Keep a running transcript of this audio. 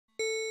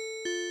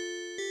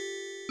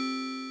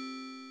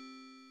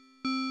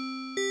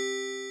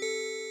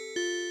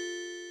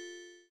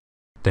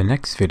The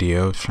next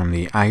video is from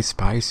the I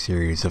Spy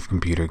series of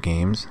computer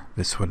games.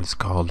 This one is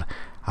called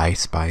I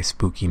Spy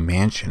Spooky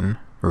Mansion,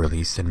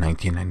 released in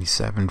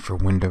 1997 for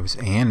Windows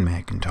and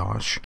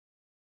Macintosh.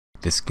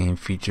 This game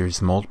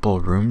features multiple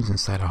rooms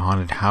inside a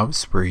haunted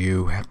house where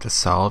you have to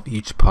solve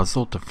each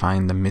puzzle to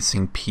find the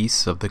missing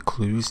piece of the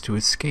clues to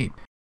escape.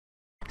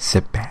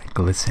 Sit back,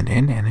 listen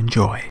in, and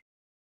enjoy.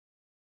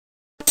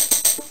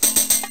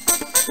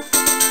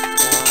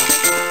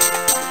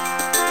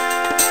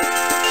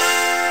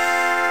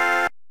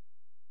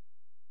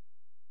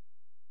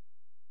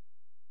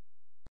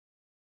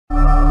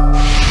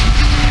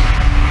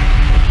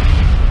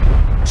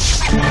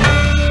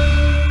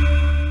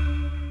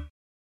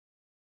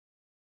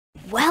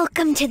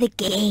 Welcome to the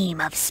game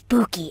of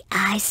Spooky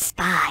I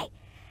Spy.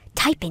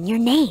 Type in your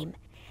name,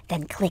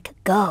 then click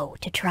Go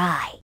to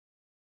try.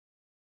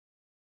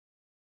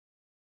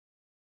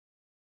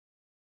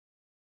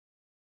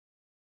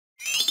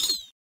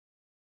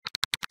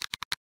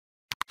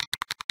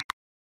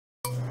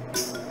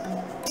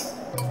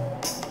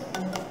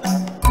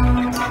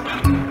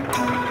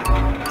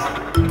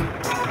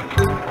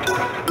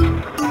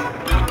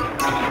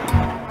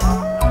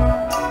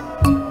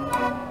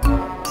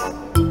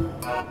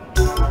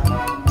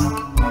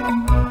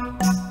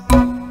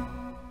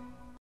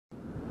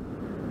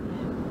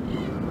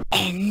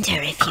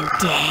 Enter if you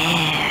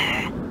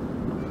dare.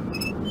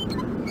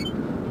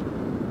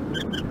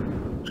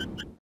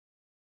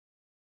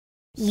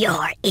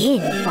 You're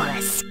in for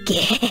a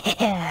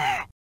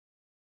scare.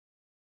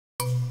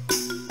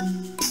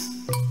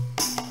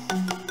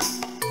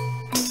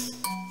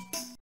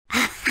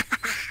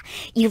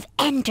 You've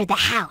entered the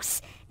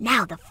house.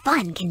 Now the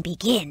fun can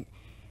begin.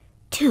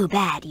 Too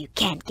bad you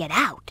can't get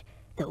out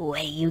the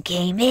way you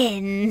came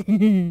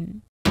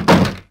in.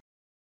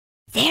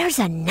 There's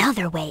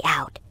another way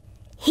out.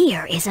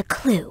 Here is a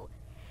clue.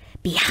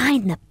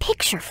 Behind the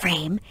picture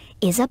frame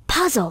is a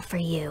puzzle for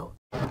you.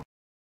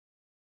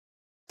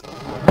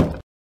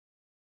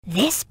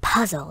 This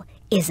puzzle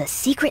is a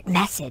secret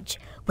message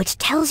which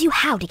tells you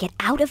how to get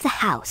out of the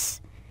house.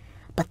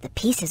 But the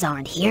pieces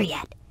aren't here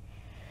yet.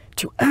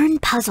 To earn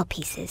puzzle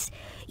pieces,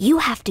 you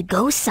have to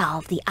go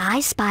solve the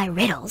I Spy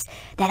riddles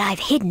that I've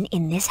hidden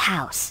in this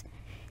house.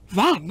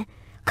 Then,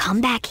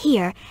 come back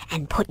here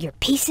and put your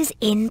pieces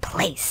in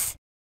place.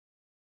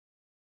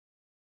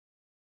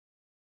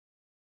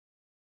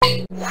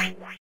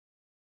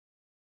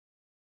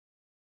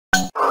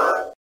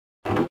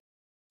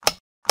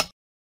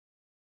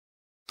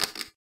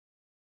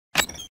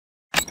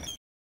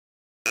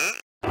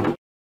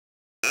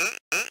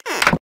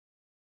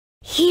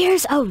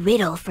 Here's a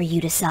riddle for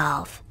you to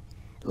solve.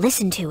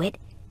 Listen to it,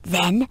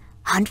 then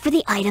hunt for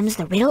the items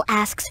the riddle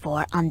asks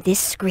for on this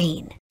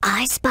screen.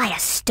 I spy a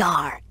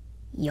star,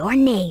 your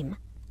name,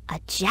 a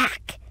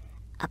jack,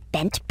 a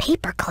bent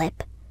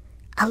paperclip,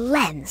 a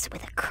lens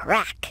with a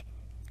crack,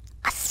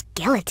 a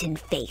skeleton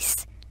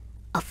face,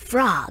 a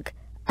frog,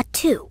 a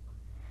 2,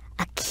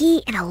 a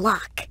key in a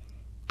lock,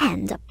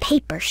 and a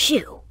paper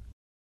shoe.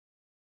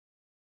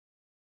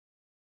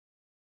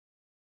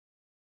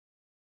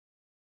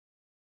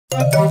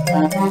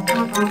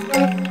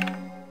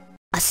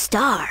 A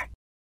star.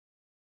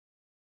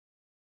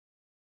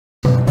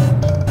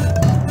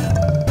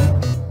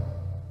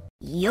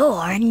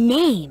 Your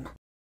name.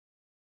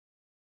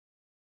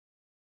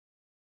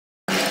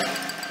 A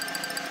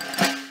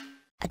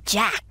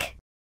jack.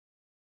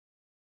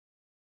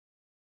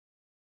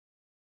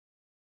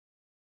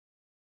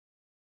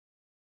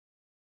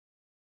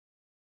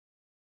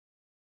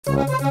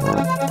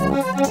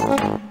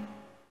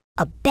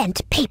 A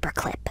bent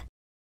paperclip.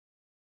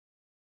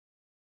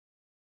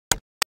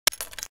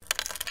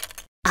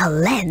 A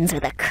lens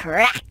with a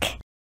crack.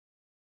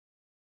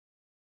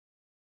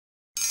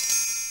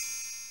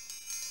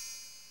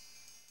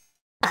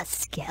 A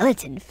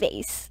skeleton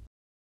face.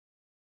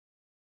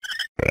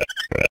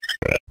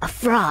 A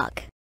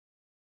frog.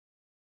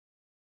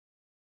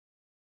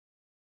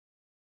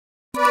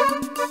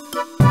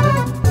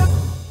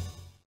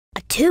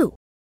 A 2.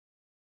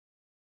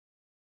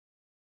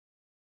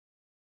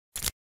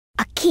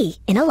 A key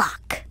in a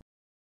lock.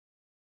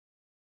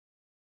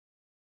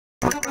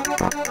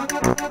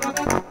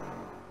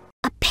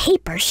 A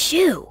paper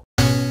shoe.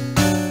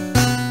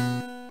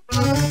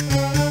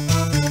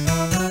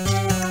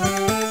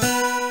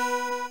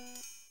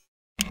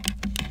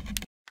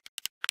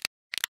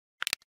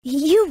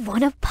 You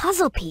won a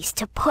puzzle piece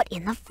to put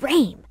in the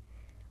frame.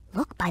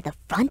 Look by the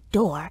front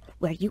door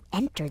where you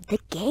entered the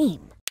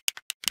game.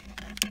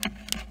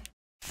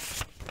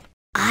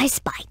 I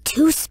spy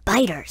 2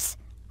 spiders,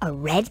 a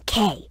red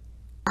K,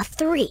 a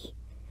 3,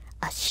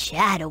 a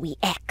shadowy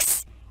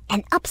X,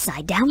 an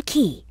upside-down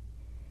key,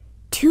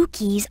 2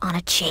 keys on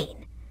a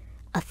chain,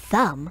 a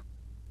thumb,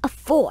 a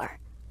 4,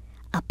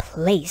 a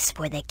place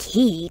for the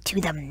key to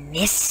the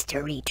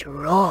mystery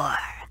drawer.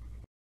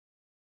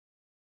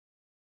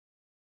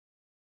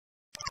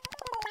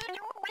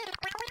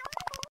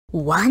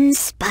 One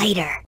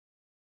spider.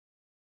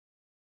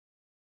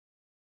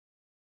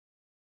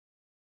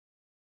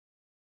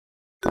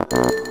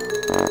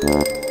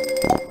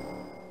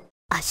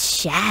 A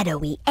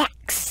shadowy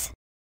X.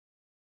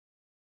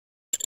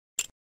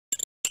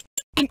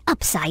 An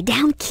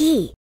upside-down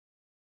key.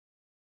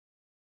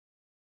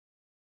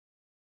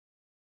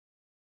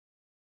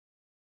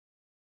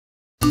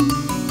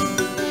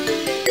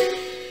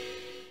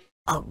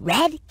 A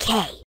red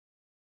K.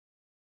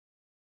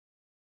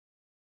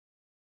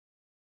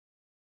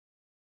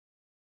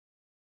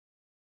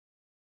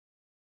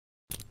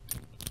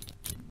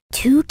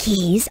 Two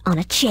keys on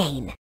a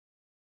chain.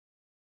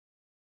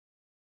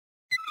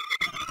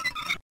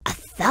 A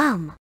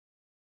thumb.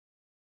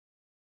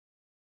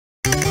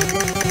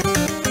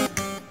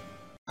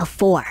 A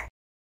 4.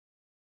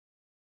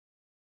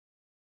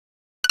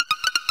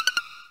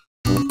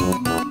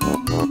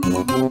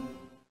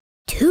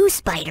 Two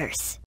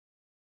spiders.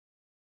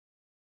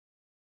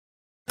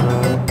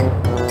 A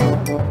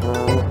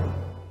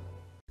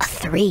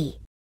 3.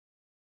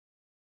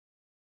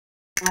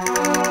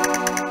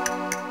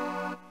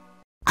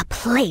 A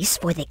place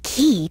for the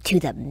key to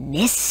the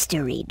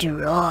mystery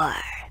drawer.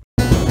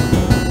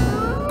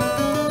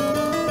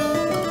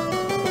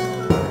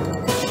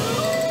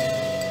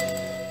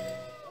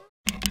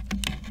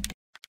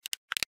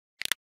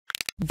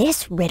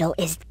 This riddle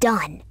is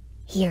done.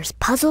 Here's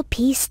puzzle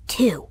piece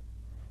 2.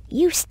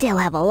 You still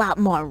have a lot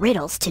more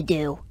riddles to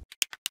do.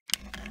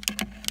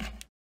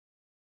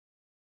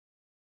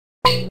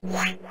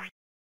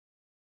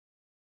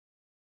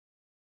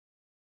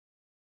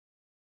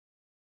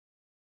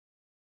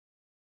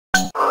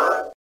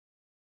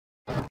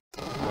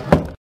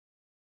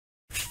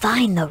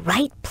 Find the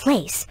right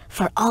place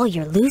for all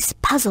your loose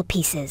puzzle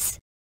pieces.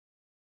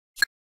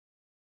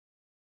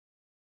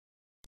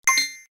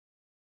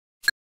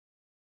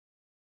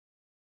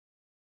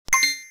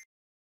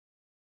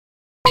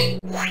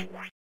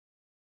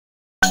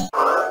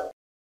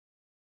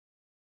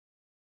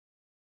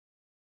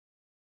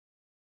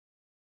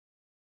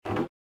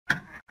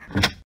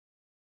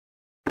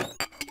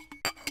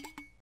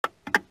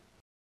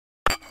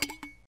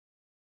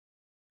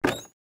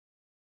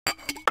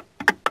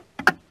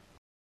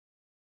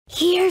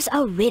 Here's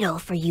a riddle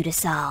for you to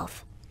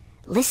solve.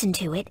 Listen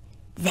to it,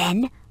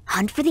 then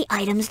hunt for the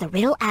items the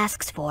riddle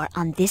asks for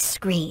on this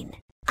screen.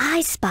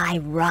 I spy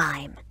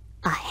rhyme,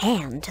 a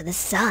hand to the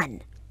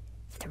sun,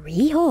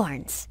 3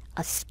 horns,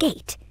 a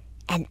skate,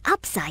 an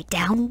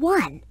upside-down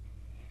 1,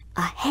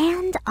 a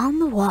hand on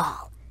the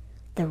wall,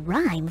 the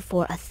rhyme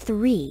for a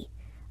 3,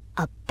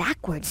 a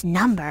backwards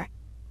number,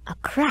 a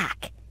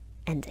crack,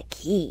 and a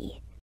key.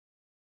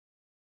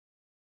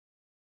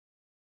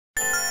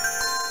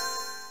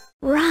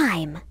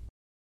 Rhyme.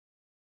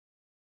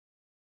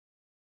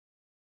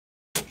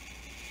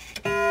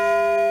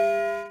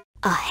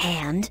 A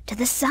hand to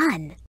the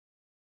sun.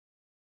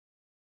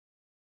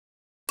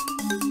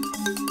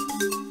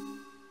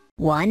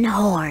 1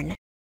 horn.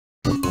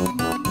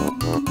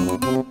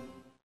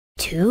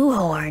 2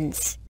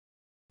 horns.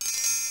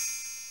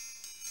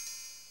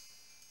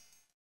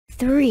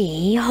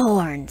 3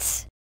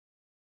 horns.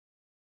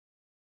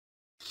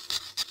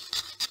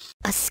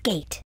 A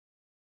skate.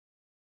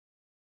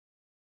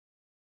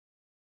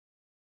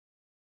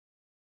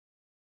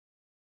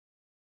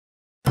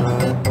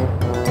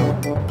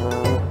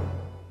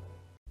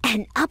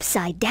 An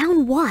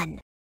upside-down 1.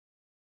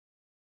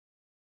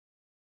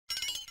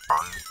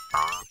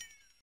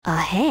 A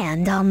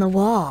hand on the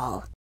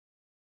wall.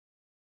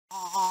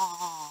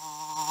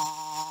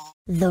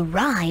 The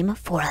rhyme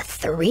for a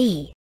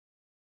 3.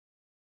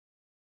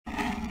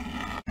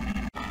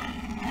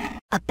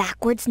 A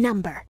backwards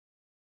number.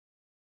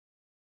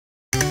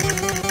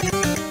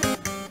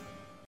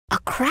 A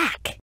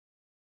crack.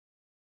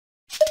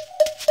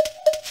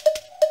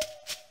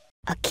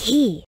 A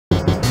key.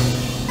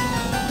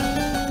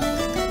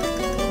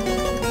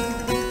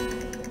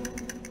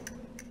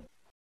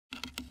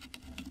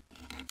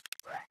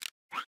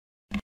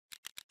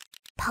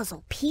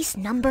 Puzzle piece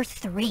number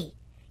 3.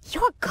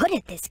 You're good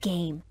at this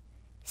game.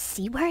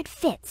 See where it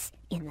fits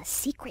in the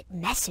secret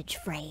message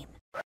frame.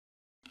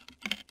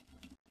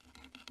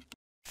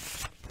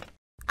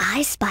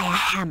 I spy a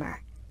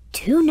hammer,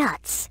 2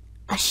 nuts,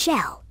 a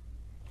shell,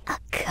 a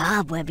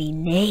cobwebby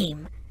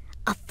name,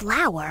 a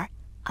flower,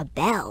 a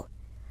bell,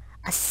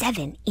 a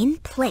 7 in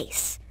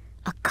place,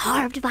 a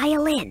carved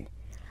violin,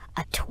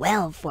 a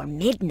 12 for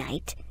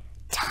midnight,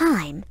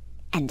 time,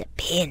 and a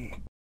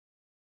pin.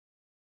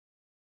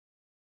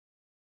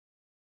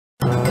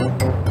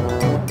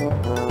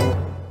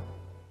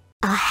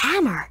 A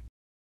hammer.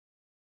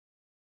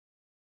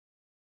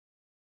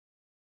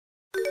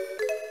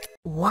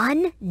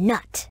 1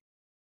 nut.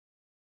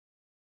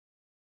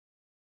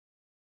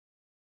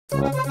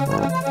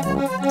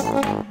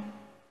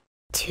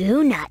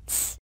 2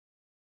 nuts.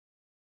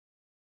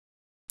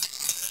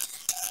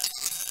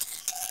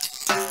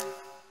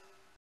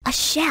 A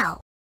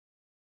shell.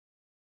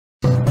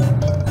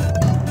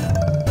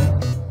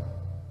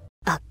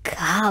 A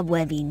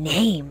cobwebby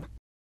name.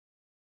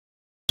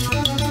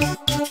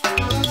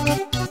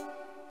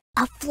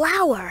 A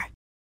flower.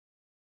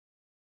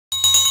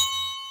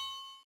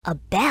 A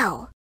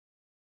bell.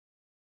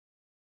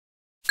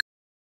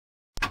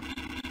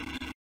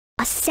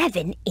 a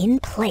 7 in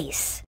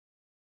place.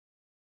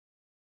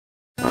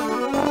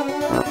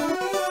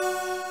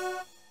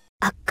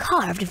 A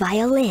carved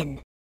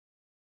violin.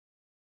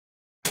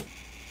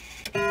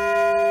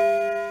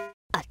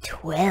 A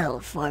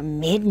 12 for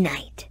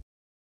midnight.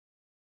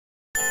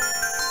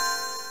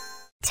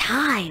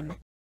 Time.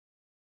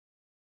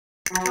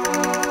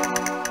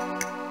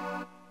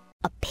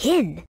 A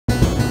pin.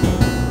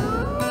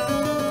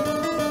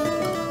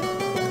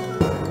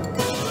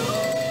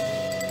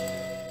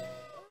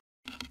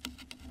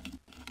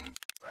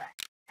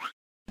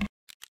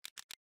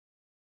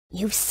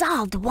 You've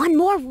solved one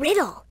more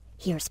riddle.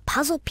 Here's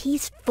puzzle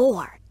piece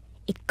 4.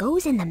 It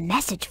goes in the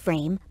message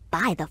frame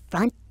by the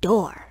front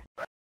door.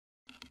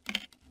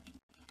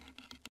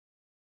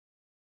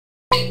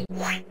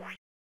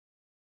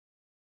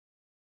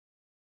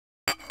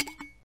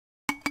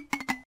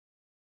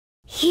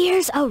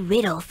 Here's a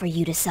riddle for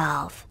you to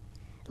solve.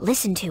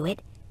 Listen to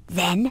it,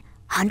 then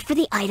hunt for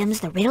the items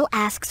the riddle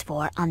asks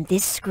for on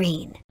this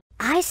screen.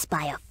 I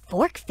spy a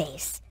fork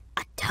face,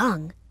 a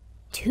tongue,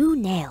 2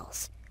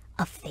 nails,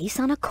 a face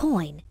on a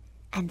coin,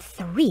 and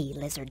 3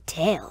 lizard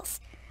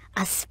tails.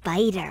 A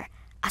spider,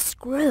 a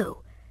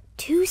screw,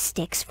 2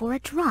 sticks for a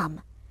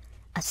drum,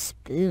 a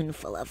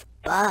spoonful of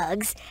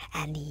bugs,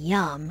 and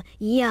yum,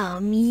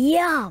 yum,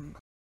 yum.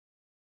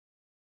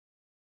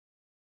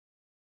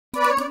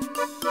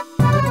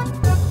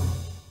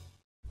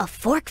 A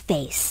fork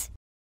face.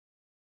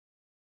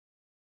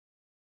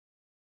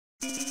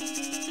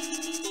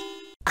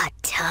 A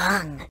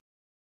tongue.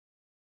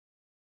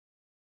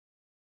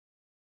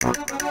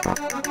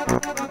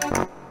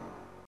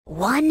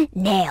 One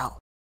nail.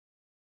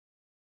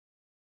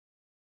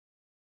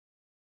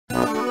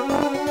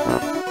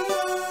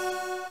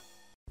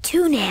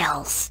 Two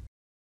nails.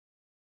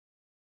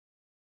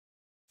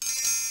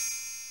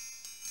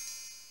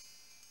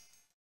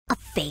 A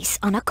face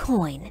on a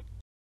coin.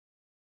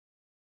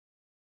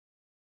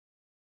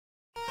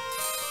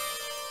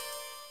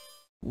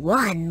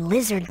 One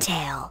lizard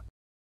tail.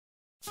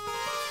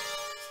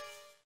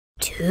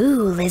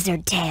 2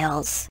 lizard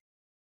tails.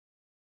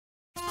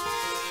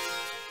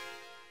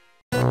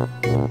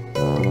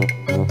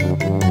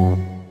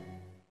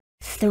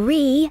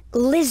 3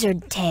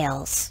 lizard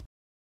tails.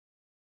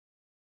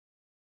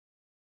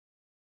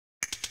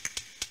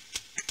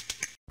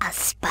 A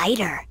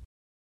spider.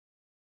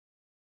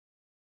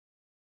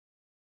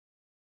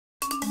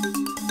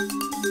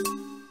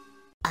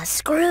 A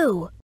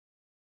screw.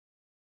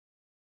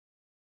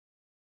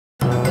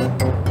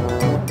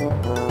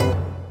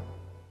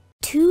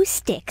 Two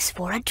sticks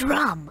for a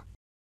drum.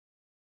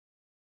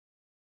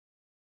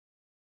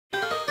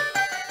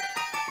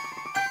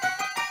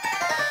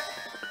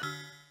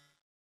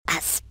 A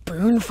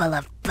spoonful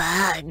of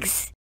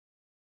bugs.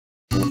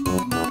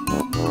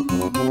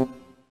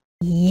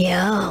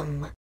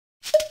 Yum.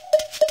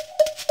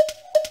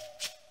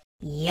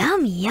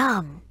 Yum,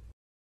 yum.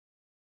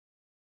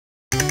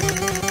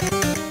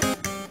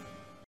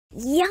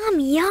 Yum,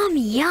 yum,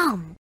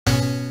 yum.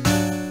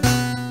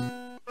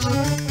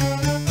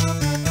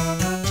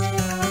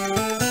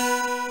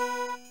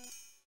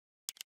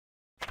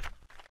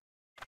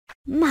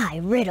 My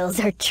riddles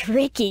are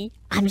tricky.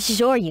 I'm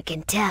sure you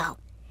can tell.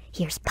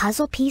 Here's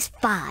puzzle piece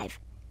 5.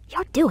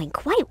 You're doing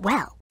quite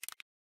well.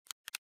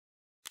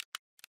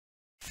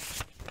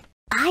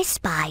 I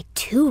spy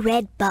 2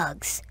 red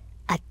bugs,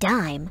 a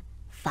dime,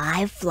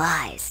 5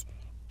 flies,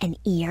 an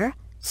ear,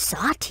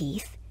 saw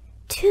teeth,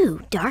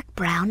 2 dark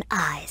brown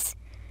eyes,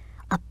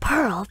 a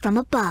pearl from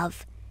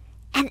above,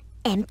 an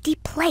empty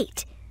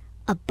plate,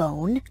 a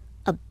bone,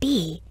 a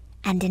bee,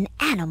 and an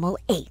animal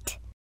ate.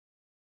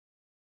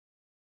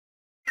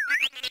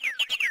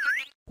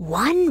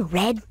 1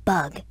 red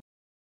bug.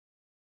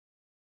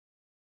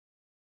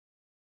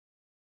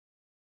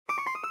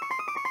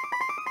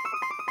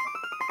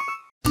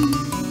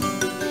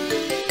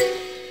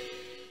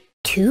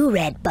 2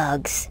 red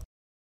bugs.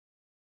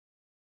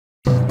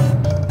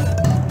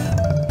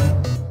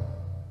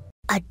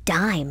 A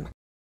dime.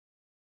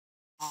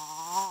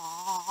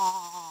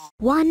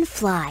 1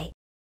 fly.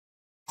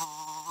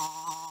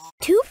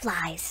 2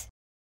 flies.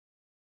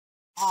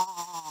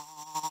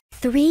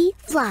 3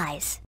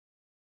 flies.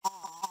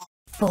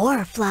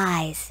 4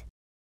 flies.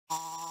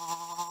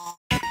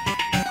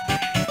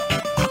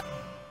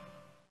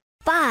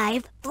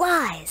 5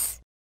 flies.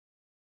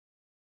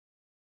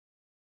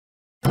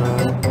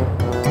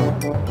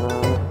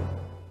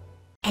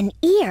 An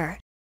ear.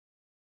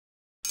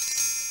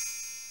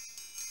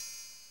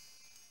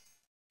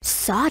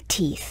 Saw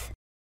teeth.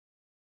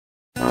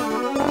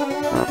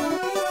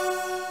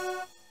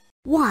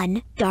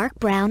 1 dark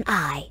brown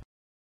eye.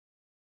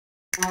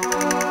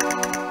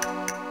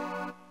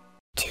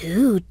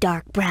 2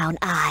 dark brown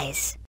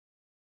eyes.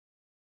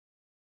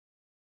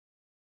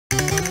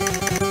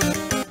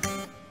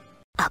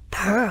 A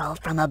pearl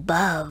from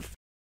above.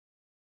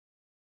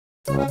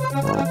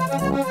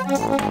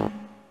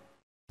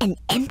 An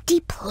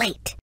empty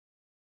plate.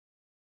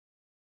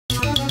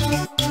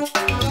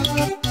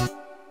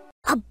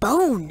 A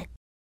bone.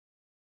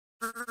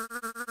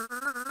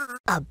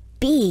 A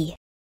bee.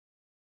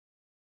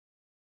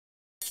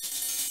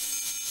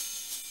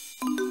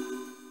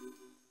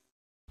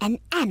 an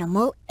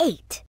animal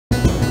ate?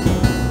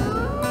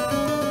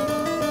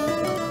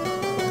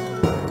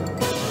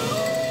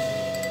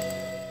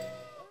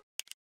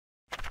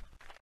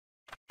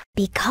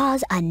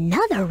 Because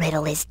another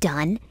riddle is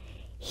done,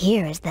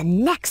 here is the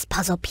next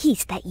puzzle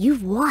piece that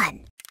you've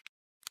won.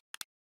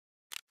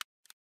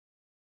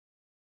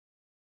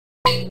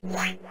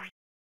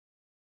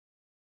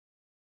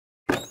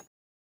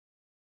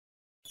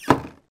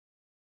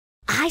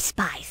 I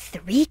spy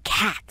 3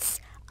 cats,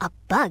 a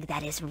bug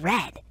that is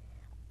red,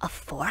 a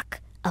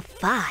fork, a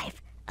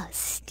 5, a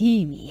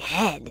steamy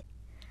head,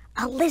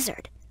 a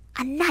lizard,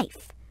 a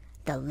knife,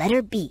 the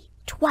letter B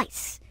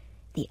twice,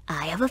 the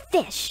eye of a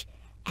fish,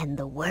 and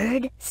the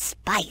word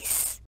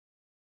spice.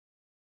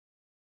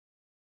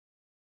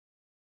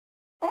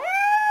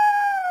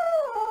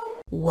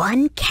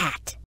 One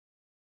cat.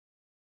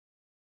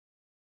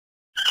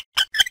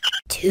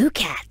 2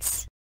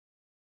 cats.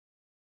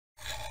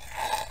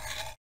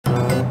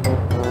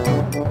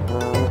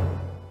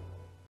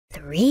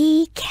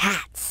 3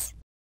 cats.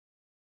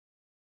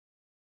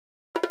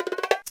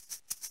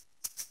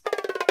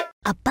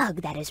 A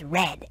bug that is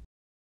red.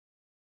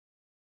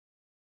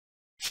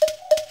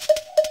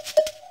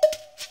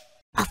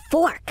 A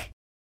fork.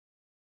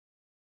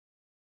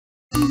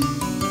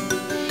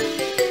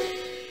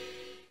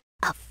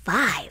 A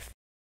 5.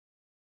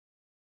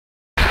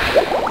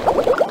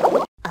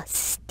 A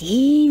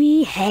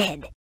steamy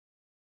head.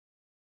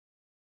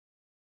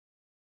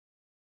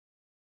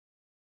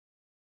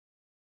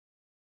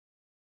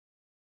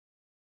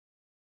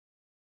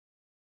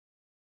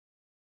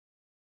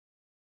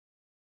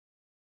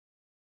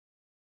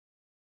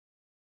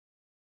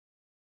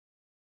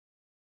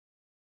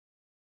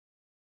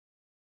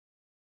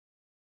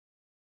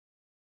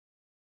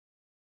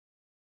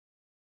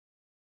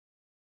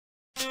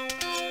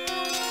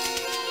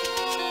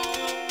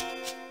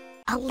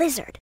 A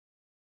lizard.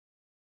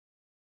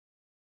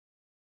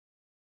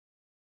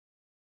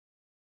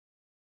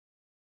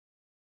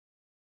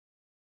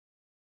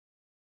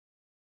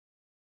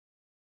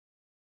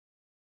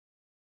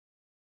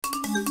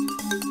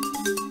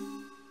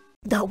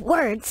 The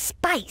word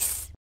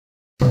spice.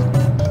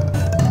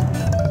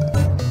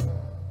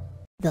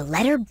 The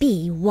letter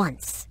B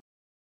once.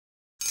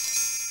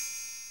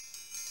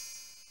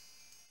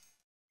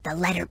 The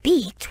letter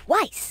B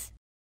twice.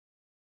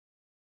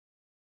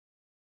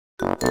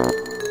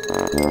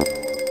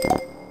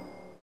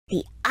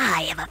 The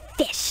eye of a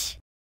fish.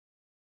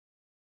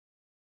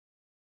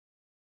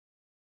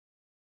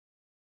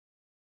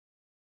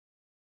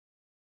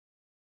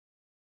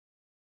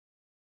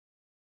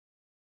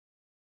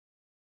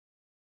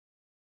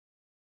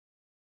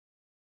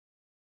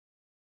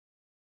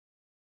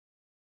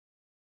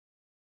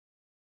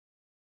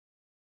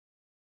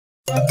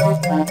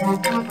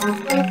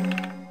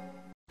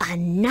 A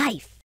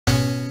knife.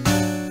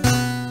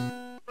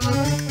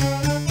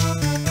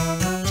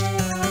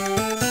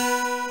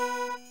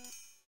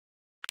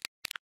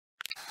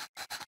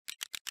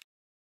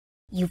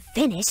 You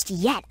finished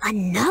yet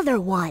another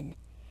one.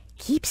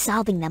 Keep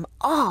solving them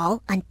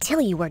all until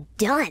you are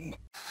done.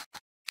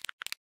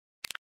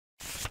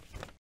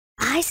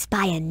 I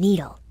spy a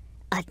needle,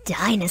 a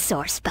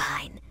dinosaur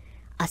spine,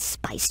 a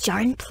spice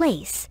jar in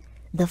place,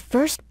 the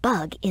first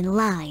bug in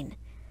line,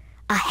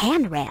 a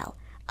handrail,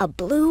 a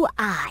blue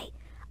eye,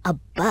 a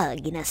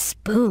bug in a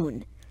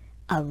spoon,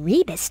 a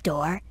rebus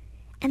door,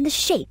 and the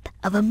shape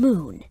of a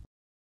moon.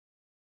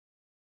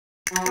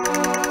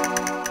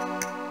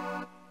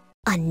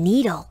 A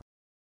needle.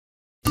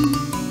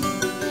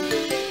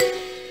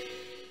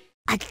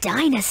 A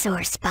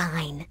dinosaur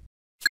spine.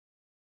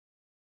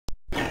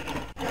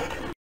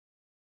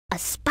 A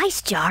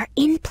spice jar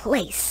in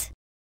place.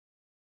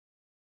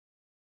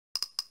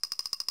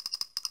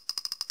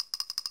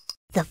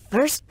 The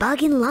first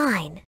bug in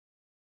line.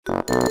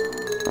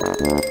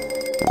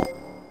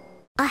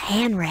 A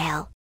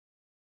handrail.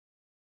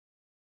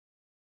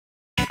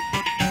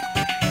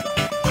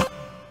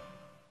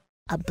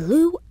 A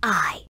blue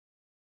eye.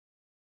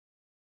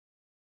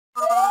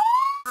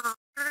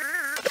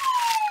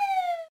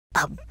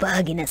 A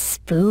bug in a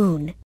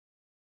spoon.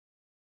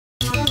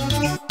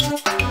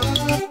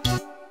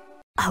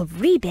 A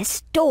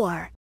rebus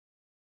door.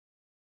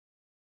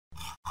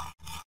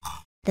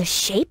 The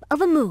shape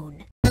of a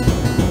moon.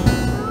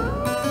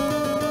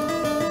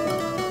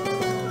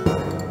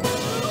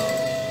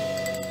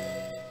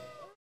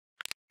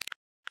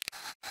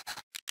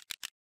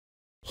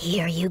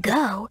 Here you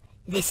go.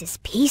 This is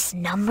piece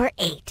number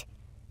 8.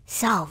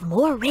 Solve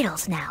more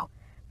riddles now.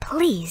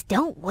 Please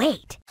don't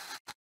wait.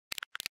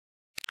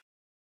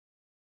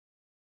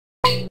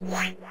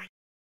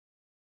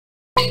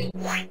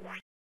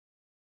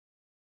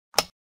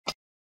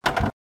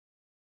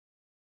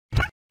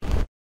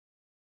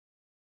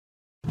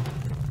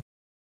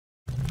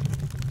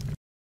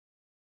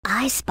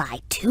 I spy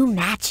 2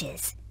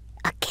 matches,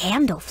 a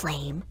candle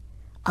flame,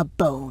 a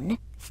bone,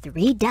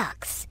 3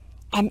 ducks,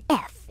 an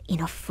F in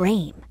a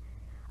frame,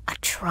 a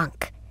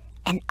trunk,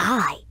 an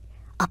eye,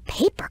 a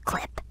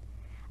paperclip,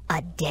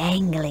 a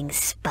dangling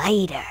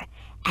spider,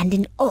 and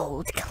an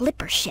old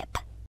clipper ship.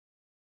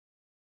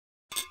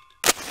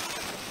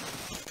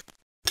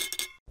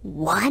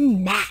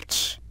 1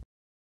 match.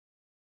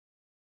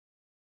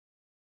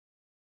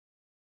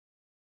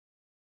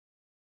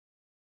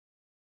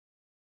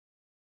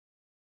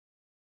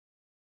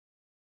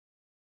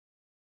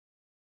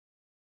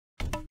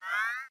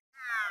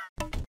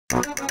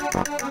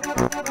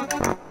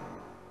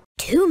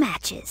 Two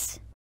matches.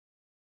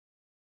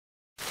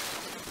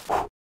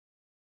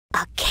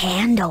 A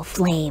candle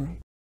flame.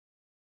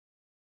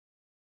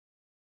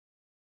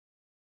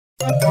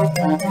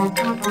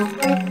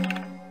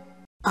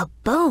 A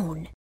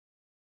bone.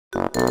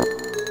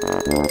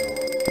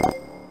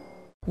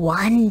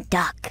 1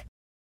 duck.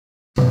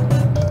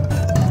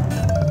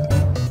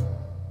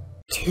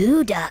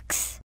 2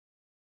 ducks.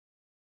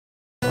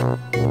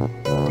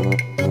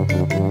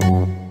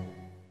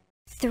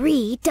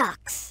 3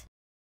 ducks.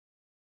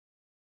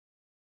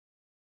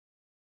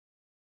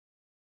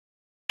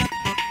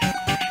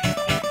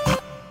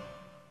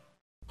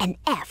 An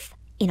F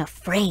in a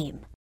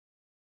frame.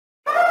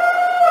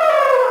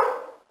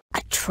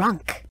 A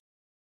trunk.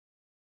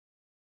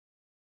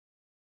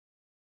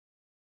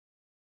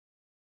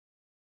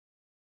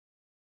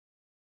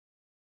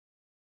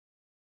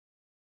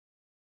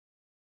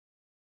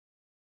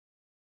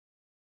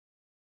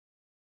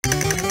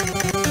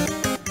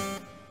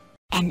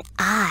 An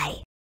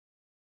eye.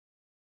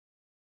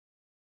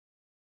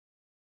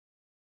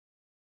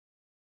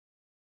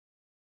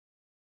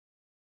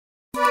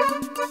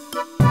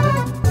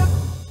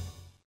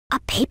 A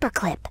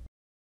paperclip.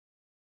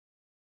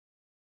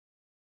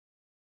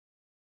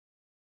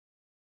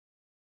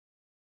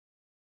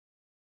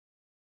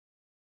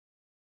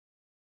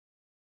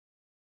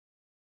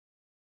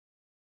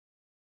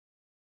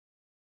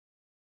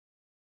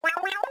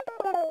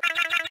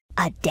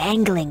 A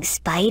dangling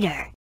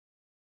spider.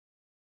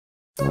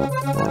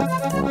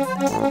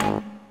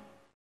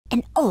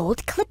 An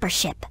old clipper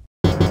ship.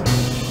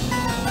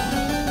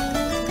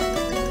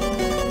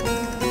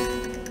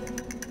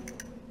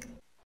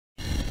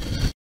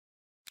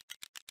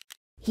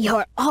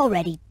 You're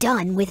already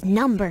done with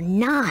number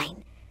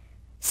 9.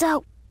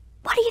 So,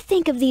 what do you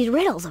think of these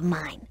riddles of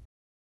mine?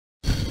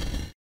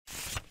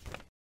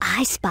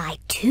 I spy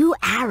 2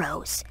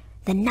 arrows,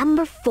 the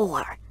number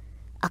 4,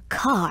 a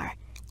car,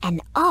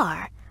 an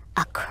R,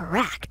 a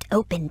cracked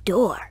open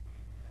door.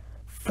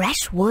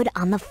 Fresh wood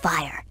on the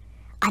fire,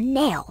 a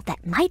nail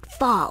that might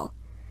fall,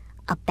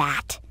 a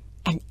bat,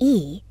 an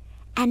E,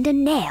 and a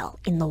nail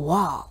in the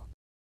wall.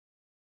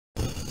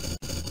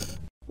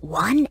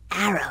 1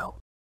 arrow.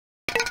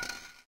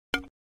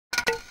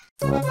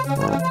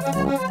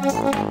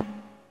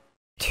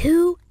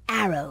 2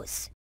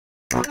 arrows.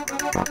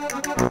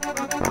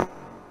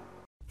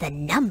 The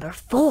number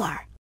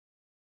 4.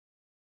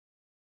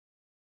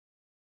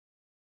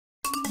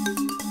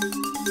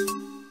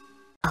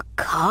 A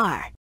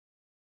car.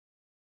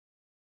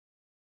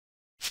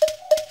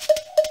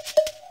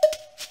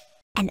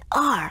 An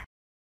R.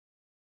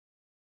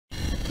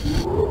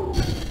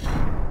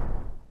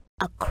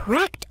 A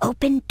cracked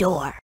open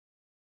door.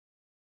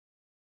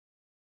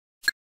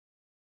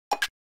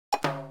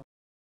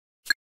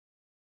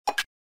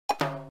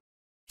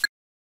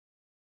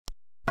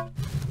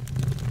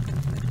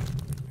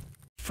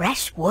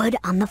 Fresh wood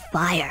on the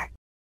fire.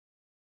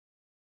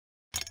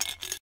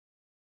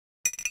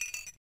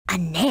 A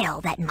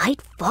nail that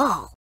might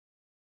fall.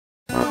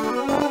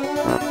 A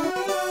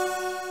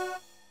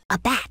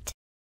bat.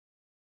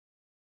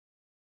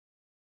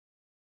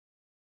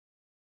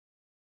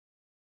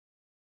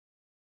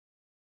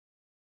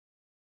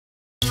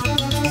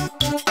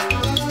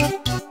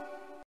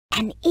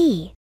 An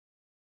E.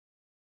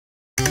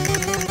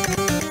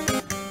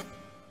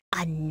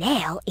 A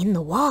nail in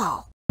the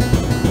wall.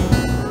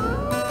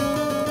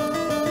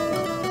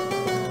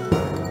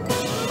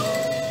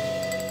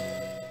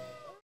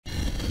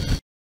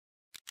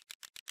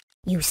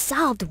 You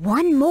solved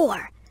 1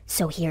 more,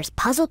 so here's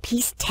puzzle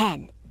piece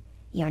 10.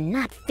 You're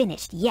not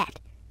finished yet,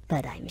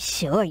 but I'm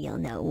sure you'll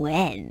know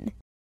when.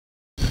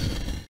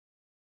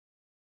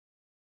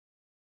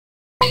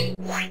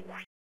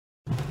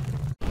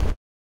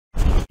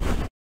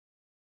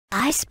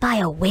 I spy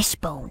a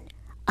wishbone,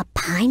 a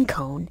pine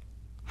cone,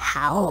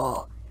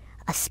 howl,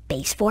 a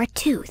space for a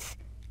tooth,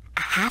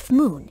 a half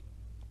moon,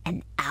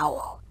 an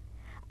owl,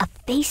 a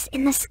face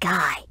in the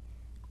sky,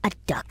 a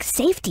duck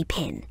safety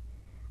pin,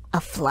 a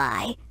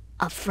fly,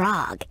 a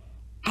frog,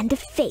 and a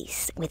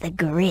face with a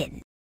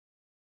grin.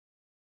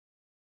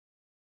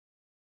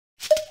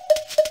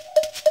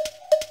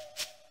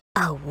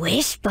 A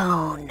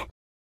wishbone.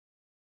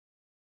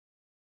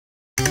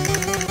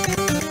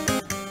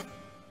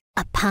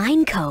 A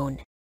pine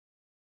cone.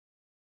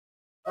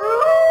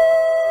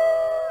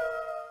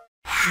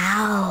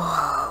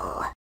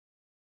 Howl.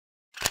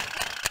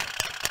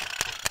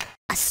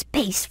 A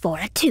space for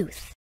a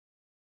tooth.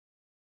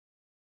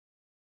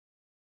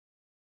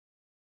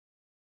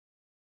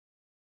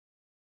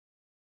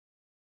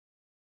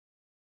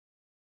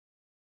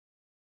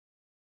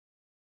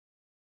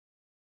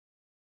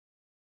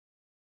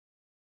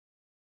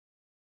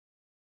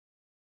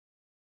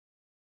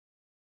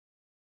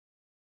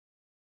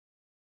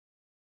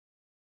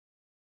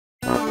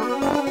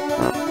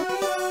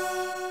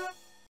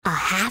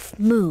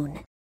 moon.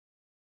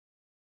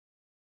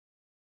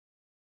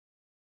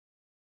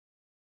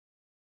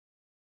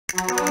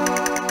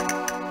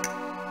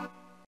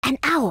 An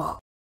owl.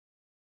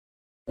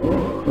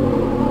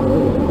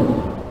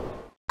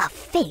 A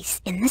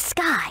face in the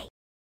sky.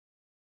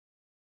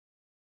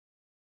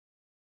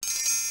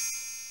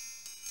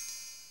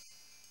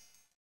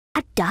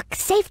 A duck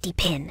safety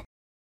pin.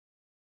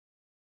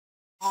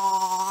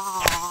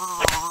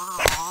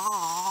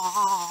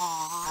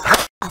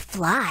 A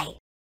fly.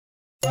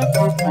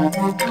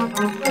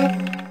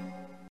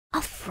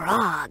 A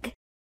frog.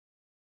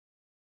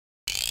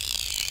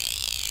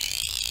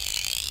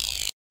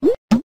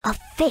 A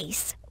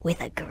face with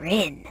a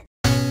grin.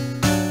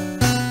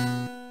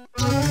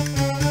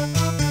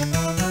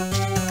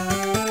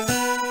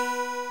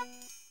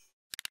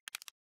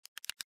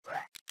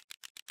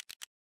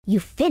 You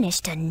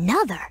finished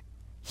another.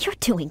 You're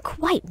doing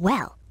quite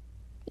well.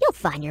 You'll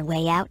find your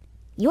way out.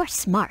 You're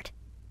smart.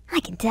 I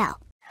can tell.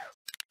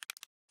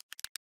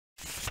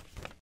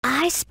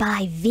 I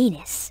spy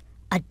Venus,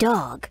 a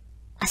dog,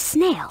 a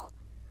snail,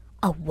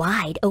 a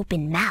wide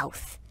open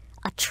mouth,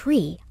 a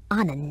tree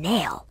on a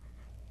nail,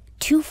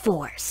 2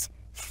 4s,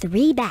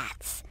 3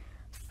 bats,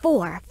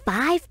 4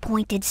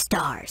 5-pointed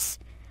stars,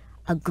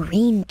 a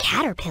green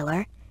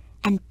caterpillar,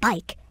 and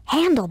bike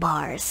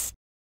handlebars.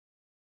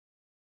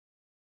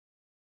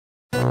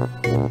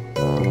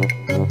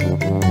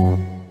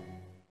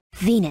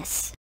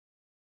 Venus.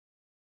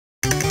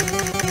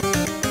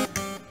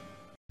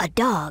 A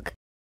dog.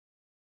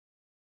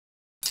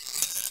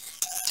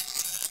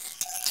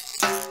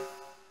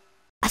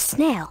 A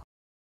snail.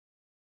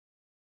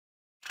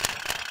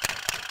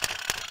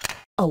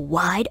 A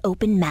wide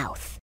open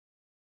mouth.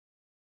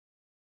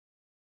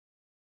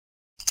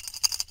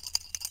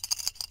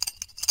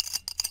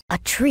 A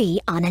tree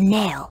on a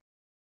nail.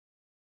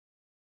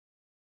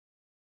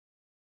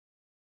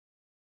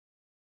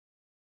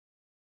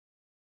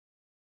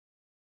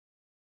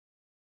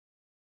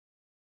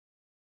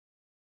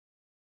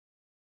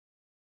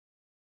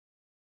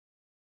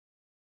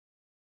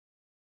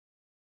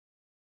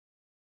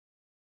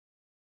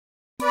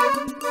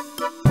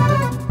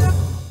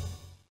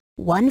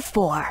 One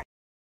 4.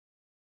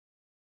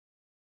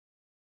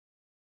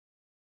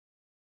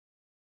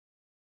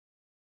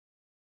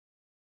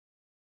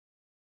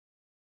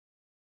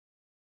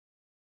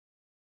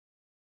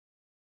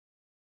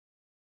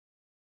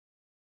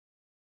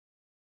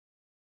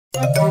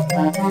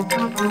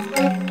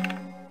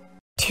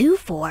 Two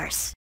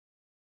 4s.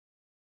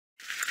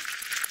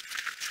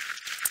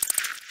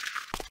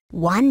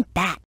 1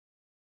 bat.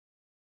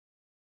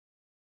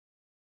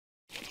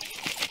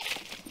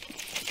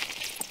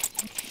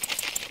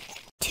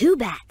 2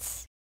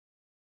 bats.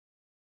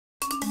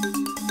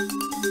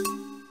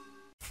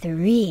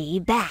 3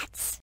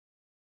 bats.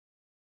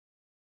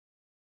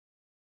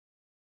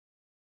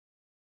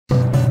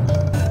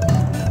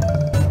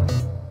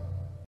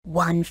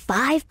 1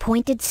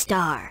 5-pointed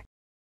star.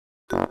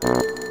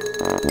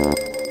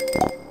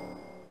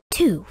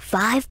 2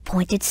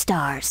 5-pointed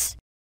stars.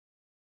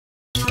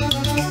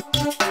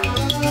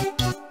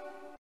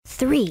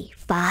 3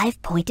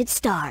 5-pointed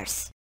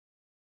stars.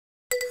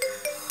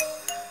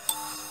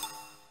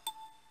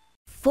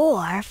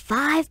 4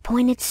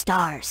 5-pointed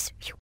stars.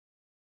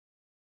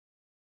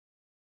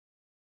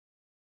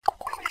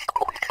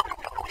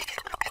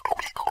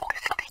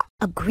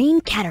 A green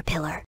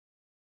caterpillar.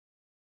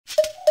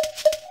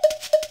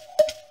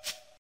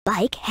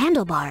 Bike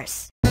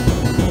handlebars.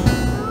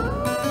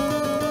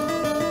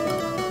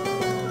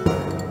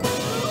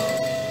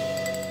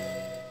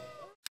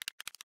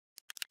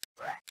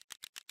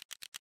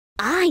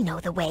 I know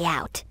the way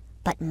out,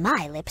 but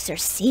my lips are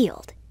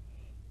sealed.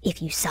 If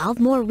you solve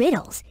more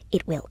riddles,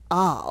 it will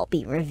all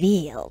be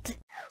revealed.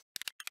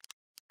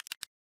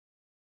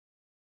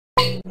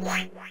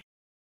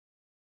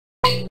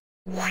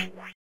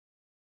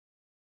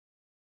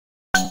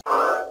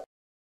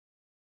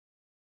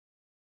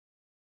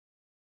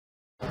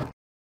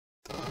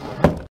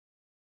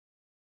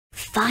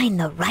 Find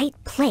the right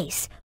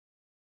place.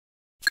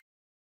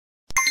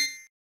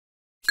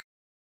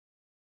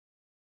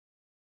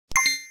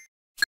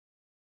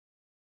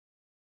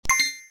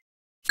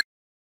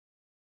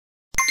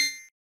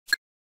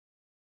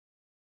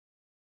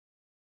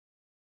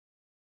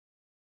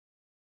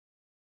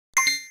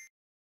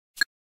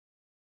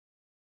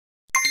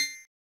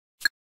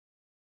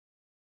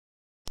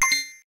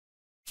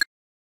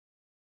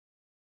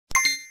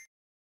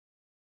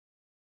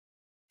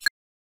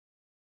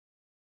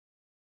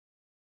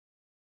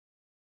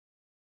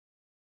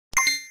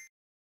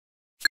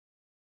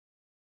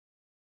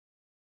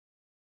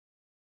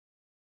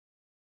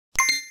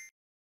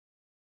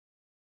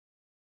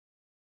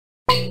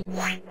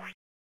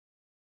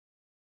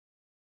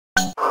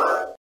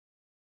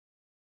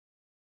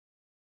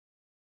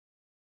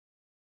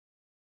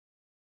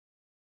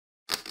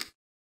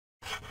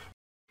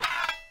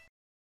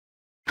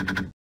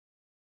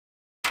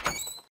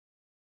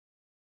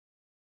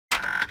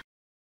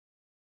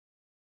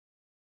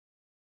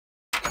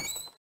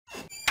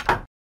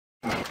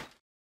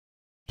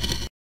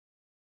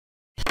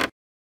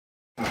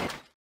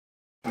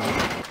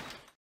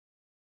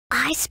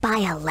 I spy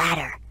a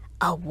ladder,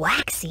 a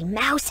waxy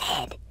mouse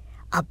head,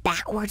 a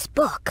backwards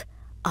book,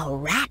 a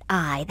rat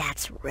eye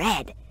that's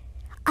red,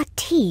 a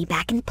T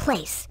back in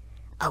place,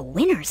 a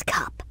winner's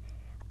cup,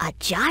 a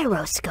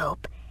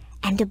gyroscope,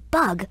 and a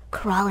bug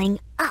crawling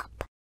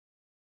up.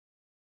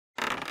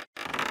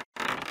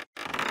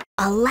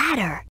 A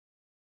ladder.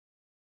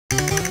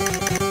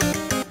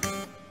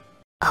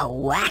 A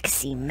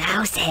waxy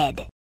mouse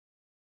head.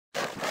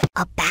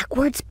 A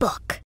backwards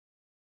book.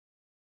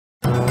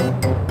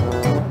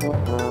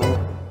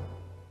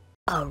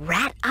 A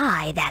rat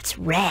eye that's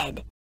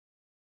red.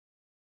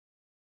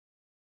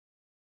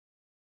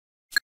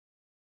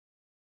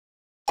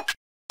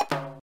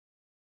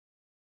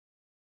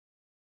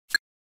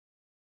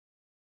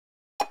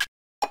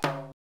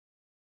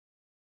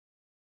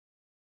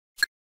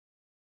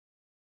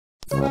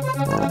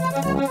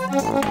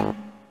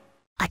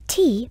 A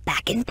T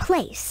back in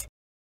place.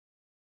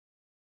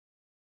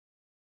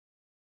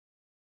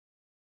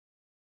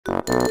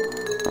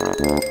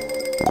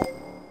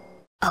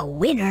 A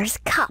winner's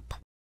cup.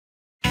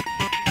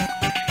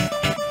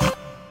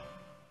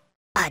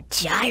 A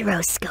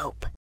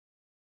gyroscope.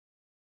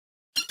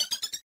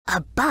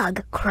 A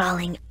bug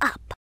crawling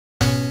up.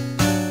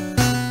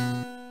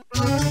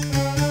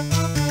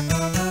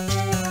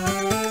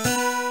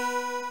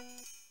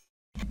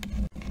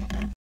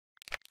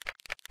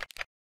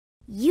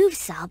 You've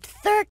solved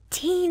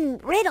 13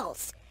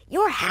 riddles.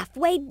 You're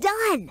halfway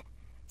done.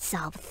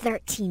 Solve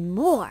 13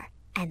 more,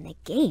 and the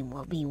game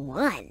will be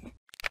won.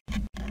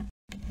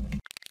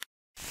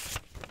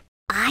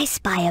 I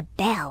spy a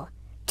bell,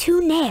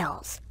 2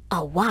 nails,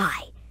 a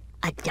Y,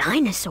 a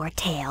dinosaur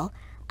tail,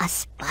 a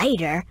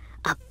spider,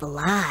 a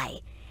fly,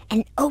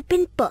 an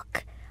open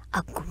book,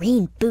 a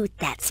green boot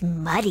that's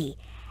muddy,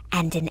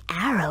 and an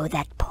arrow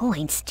that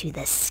points to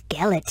the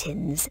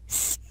skeleton's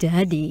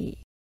study.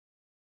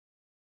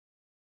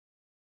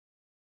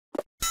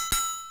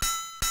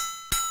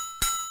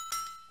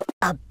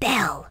 A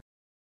bell.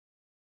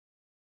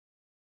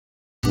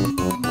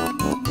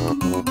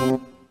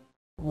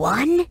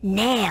 1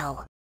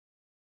 nail.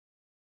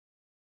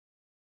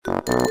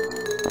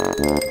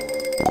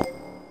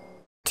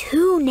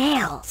 2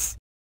 nails.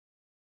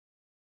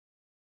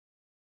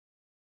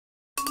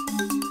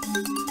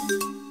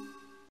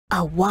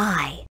 A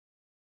Y.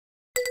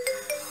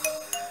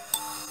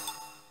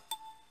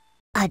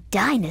 A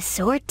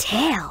dinosaur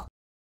tail.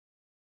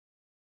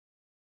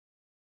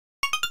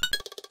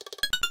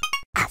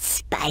 A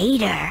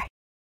spider.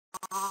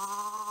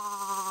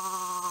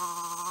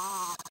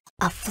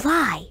 A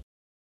fly.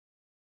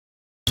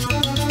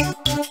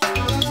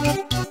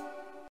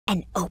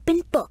 An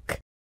open book.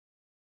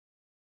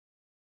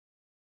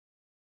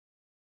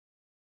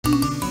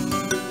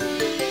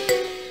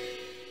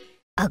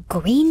 A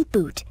green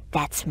boot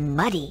that's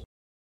muddy.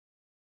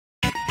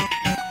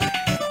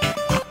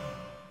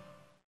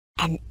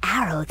 An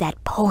arrow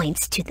that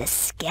points to the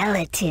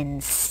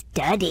skeleton's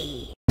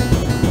study.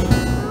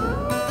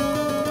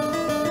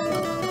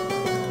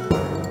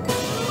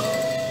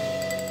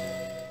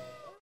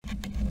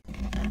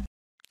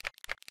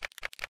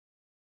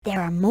 There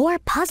are more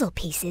puzzle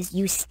pieces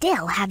you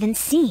still haven't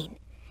seen.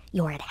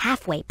 You're at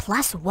halfway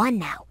plus 1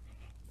 now.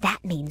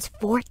 That means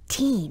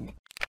 14.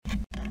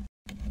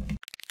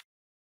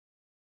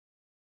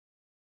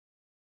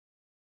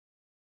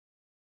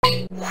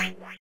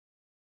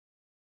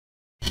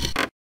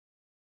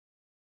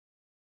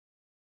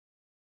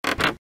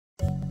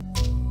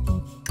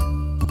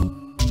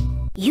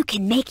 You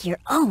can make your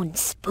own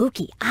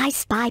spooky I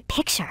Spy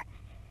picture.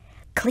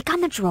 Click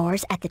on the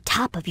drawers at the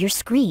top of your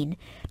screen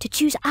to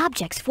choose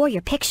objects for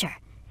your picture.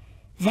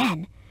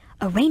 Then,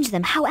 arrange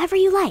them however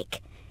you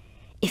like.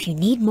 If you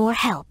need more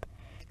help,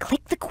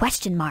 click the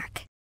question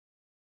mark.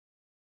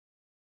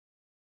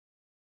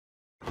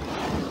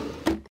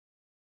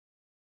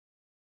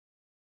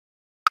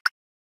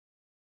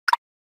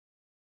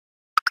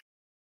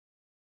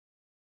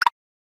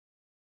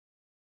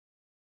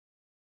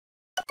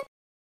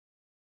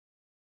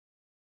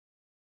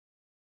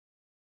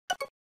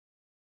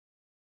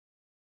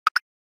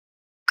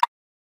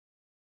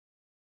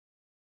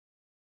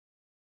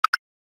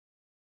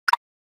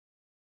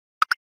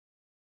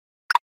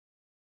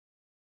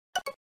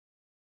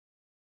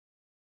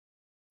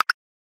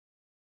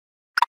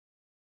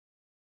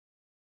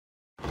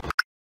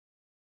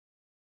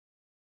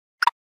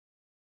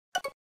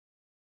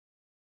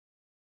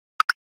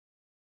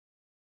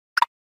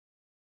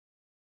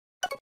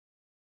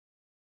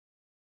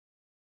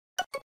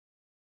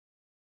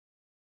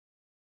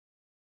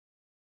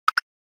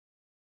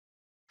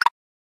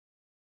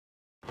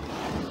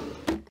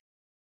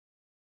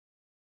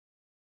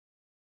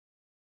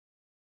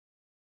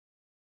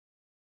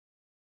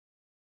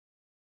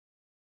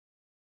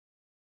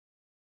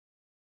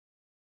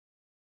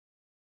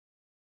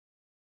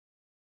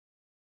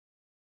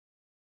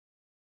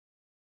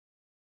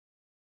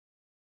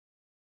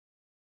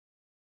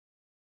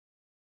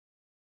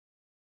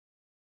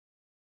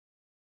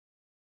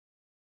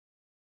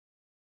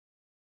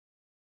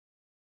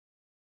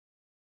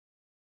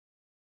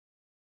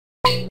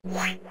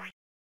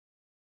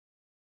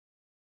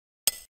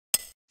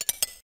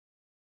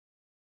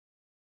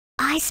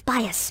 I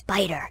spy a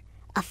spider,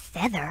 a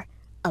feather,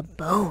 a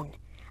bone,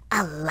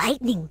 a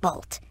lightning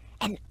bolt,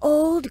 an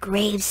old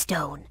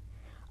gravestone,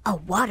 a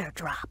water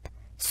drop,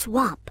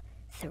 swamp,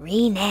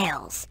 3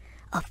 nails,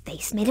 a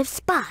face made of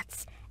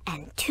spots,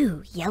 and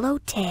 2 yellow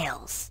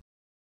tails.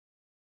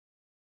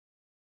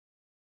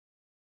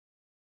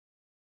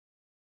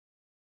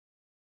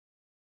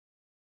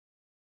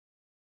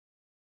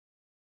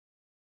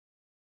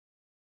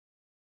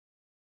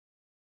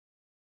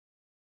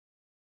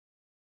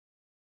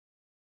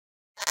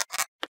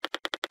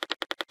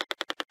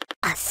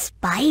 A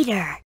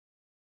spider.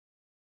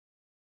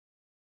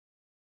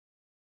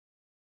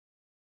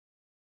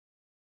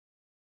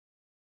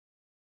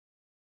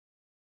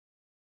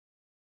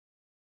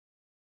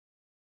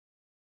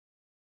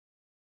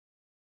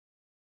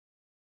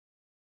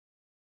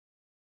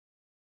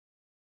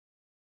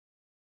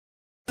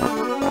 A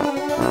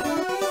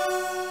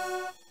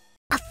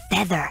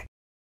feather.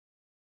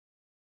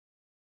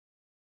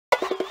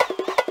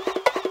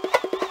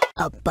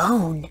 A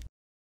bone.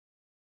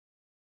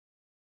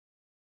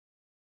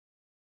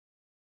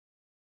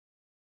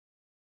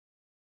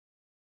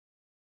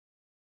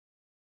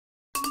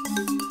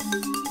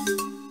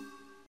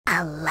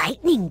 A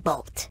lightning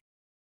bolt.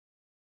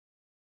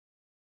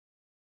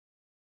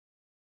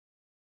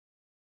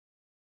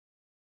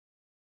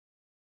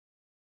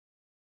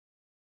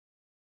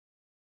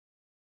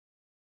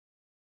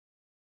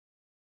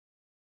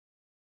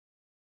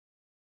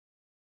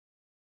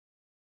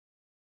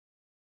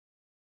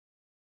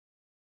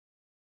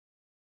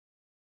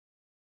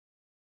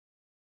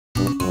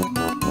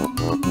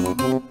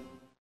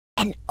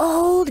 An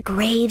old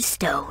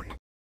gravestone.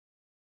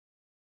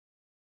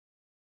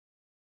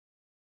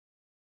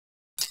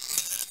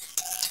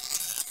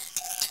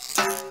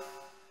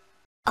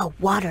 A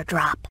water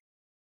drop.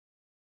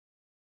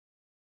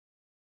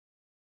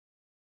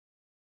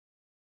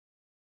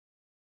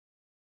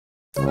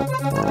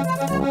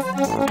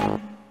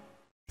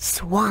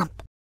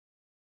 Swamp.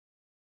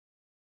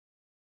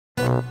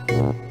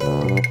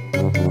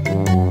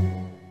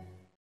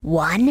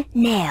 One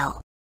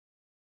nail.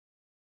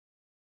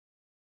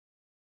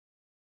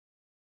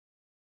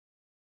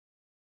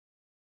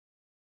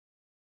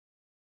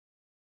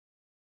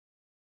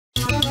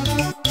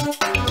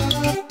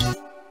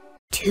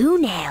 Two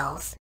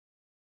nails.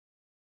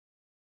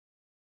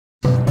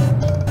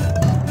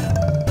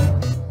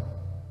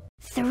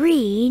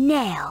 Three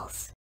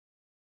nails.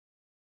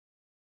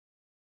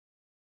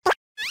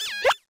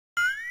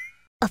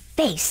 A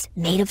face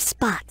made of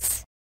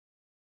spots.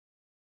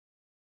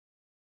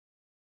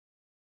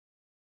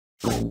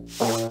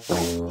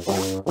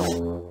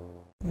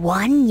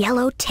 One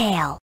yellow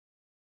tail.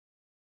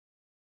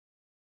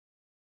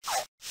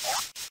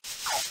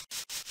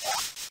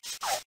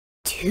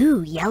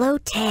 Two yellow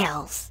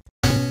tails.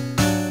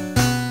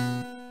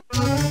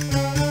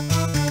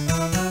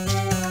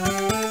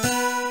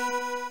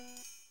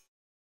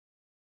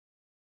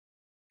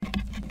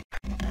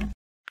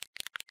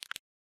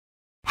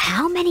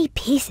 How many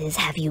pieces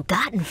have you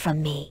gotten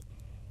from me?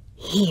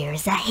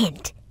 Here's a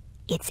hint.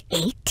 It's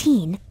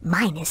 18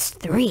 minus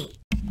 3.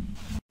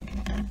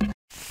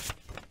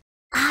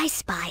 I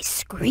spy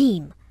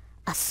scream,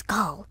 a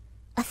skull,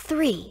 a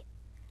 3,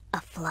 a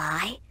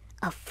fly,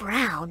 a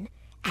frown,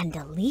 and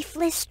a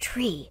leafless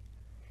tree,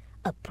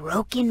 a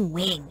broken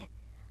wing,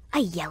 a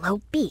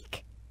yellow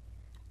beak,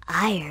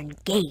 iron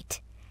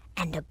gate,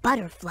 and a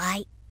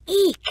butterfly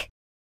eek.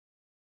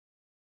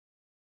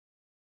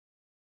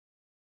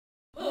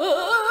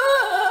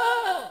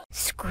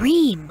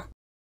 Scream.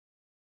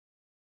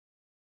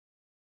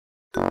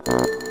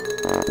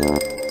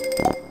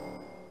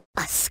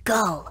 A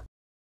skull.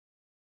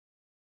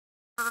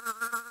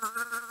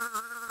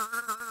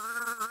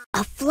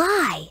 A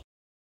fly.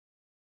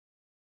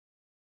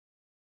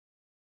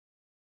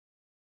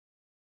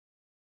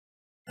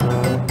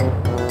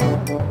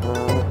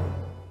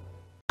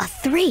 A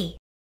 3.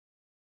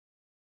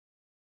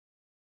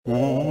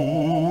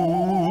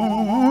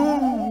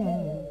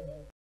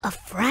 A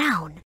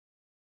frown.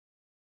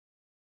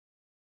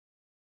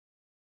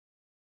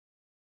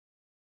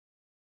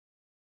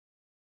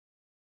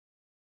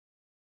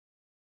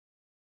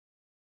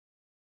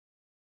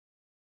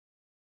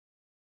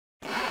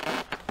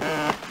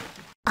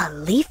 A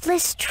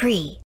leafless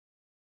tree.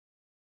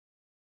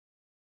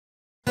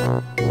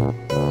 A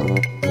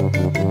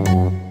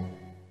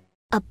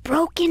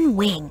broken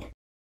wing.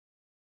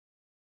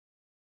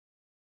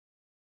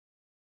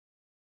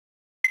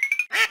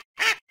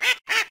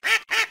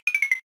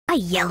 A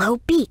yellow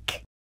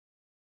beak.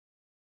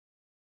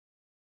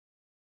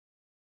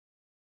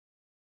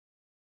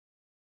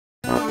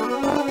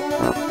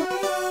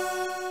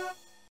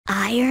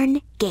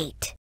 Iron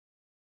gate.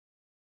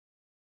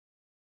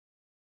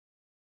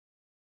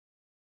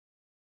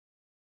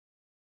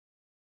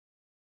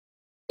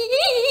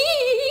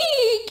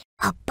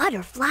 A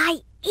butterfly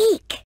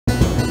eek.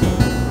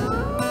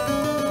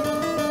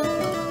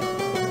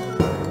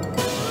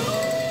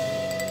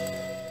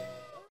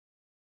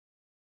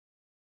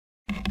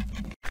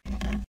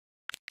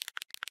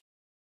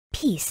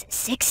 Piece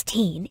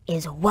 16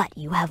 is what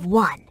you have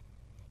won.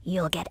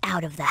 You'll get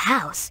out of the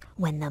house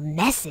when the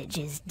message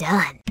is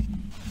done.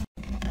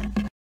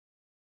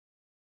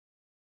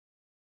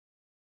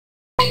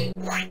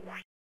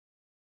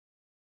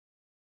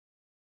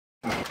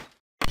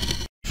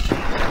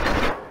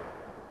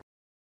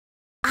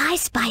 I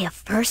spy a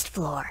first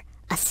floor,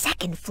 a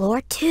second floor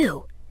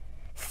too.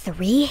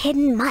 3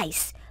 hidden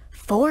mice,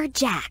 4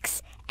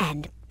 jacks,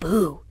 and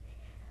boo.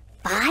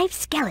 5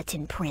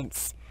 skeleton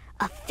prints,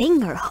 a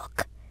finger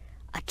hook,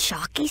 a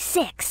chalky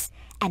 6,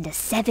 and a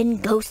 7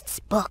 ghosts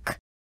book.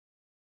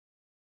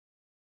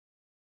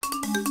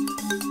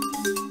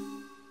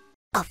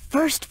 A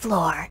first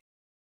floor.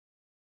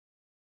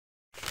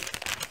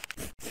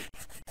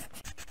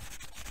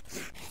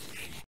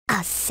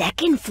 A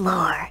second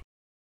floor.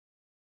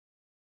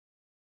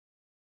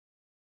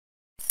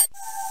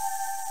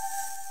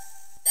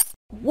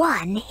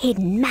 One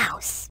hidden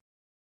mouse.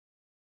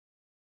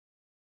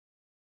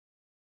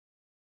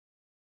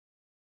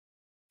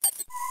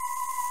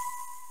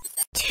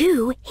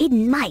 Two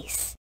hidden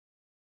mice.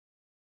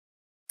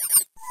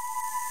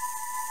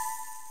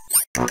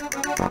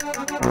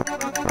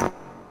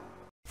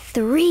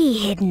 Three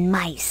hidden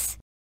mice.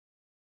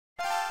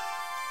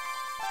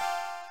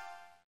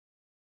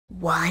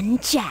 One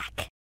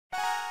jack.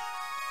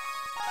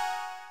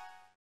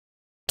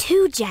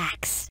 2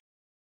 jacks.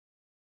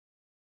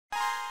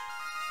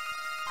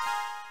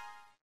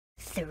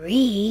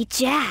 3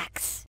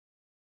 jacks.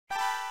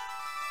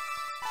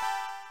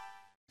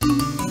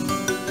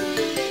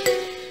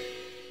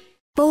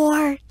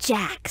 4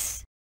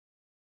 jacks.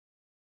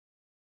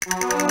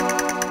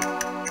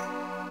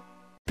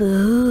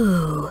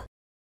 Boo.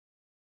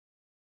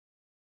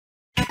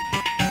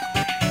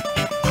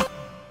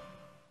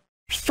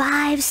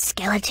 Five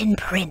skeleton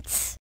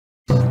prints.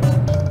 A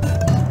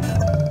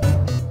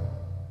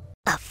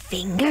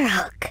finger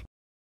hook.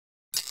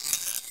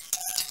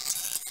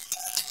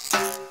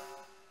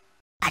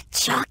 A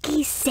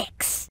chalky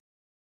 6.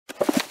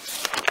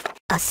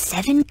 A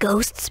 7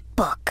 ghosts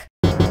book.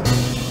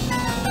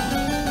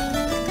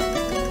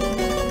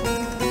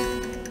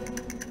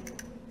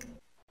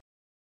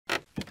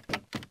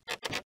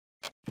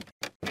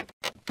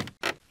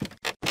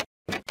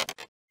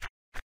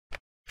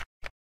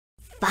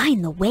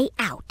 Find the way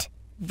out.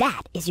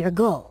 That is your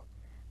goal.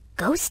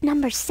 Ghost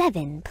number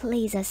 7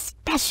 plays a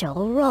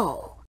special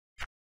role.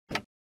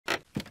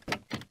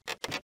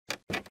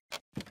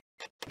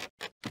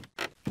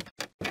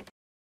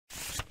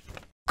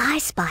 I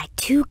spy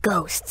 2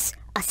 ghosts,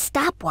 a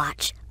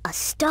stopwatch, a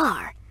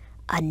star,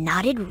 a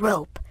knotted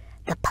rope,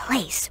 the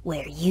place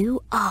where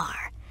you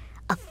are,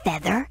 a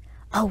feather,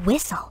 a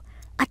whistle,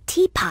 a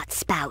teapot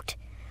spout,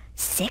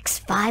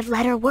 6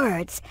 5-letter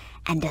words,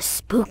 and a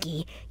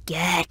spooky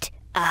get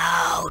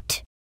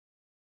out.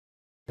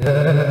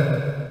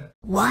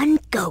 1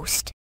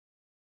 ghost.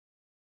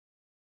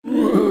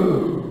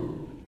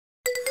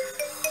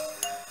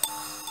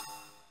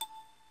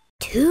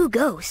 2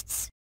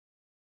 ghosts.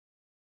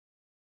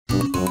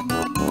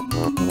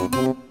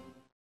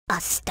 A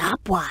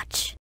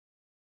stopwatch.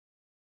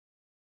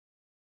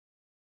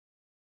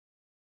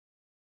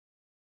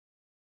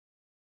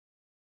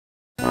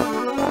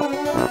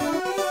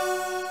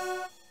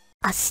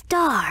 A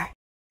star.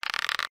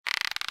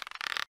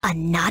 A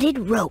knotted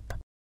rope.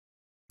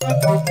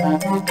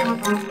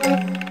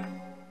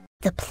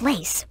 The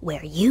place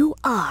where you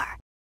are.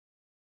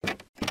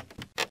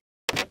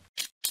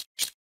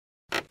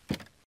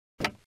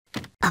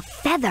 A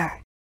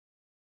feather.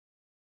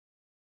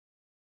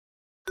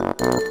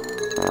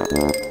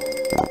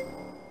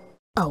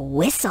 A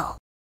whistle.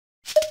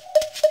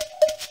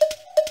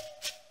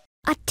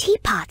 A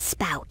teapot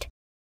spout.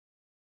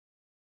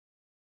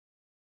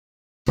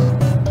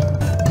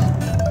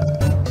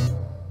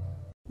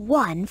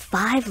 One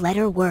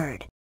 5-letter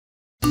word.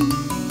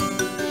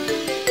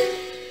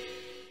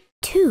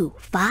 2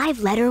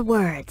 5-letter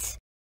words.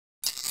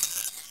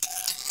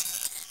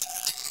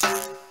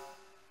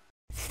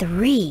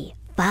 3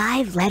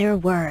 5-letter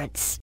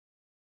words.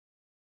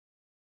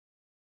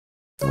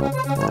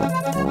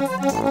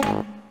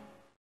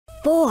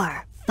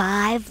 4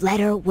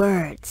 5-letter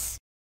words.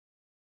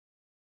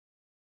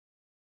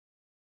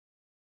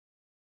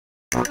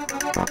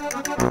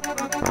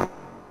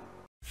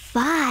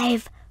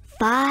 5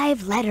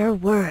 5-letter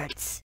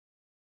words.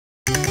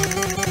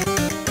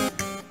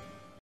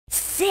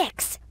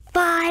 6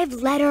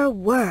 5-letter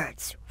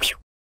words. Whew.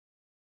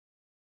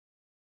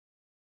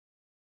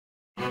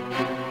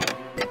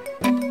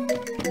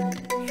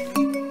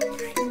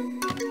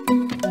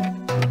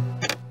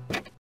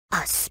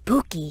 A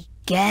spooky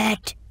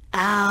get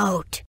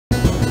out.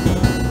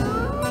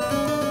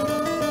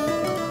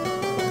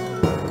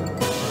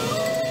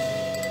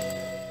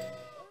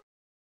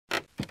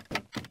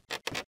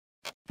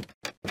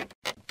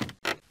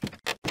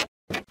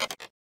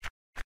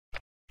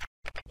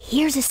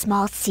 Here's a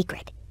small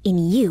secret. In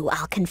you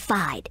I'll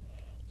confide.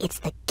 It's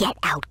the Get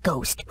Out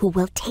ghost who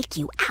will take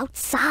you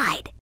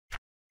outside.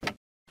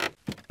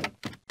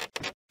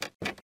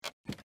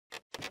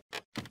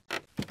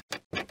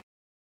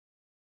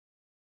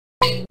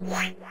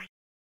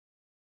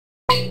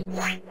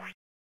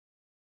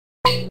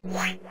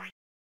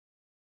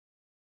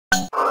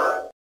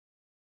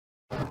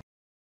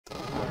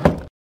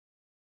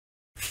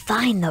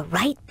 Find the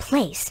right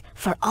place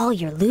for all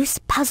your loose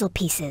puzzle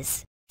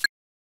pieces.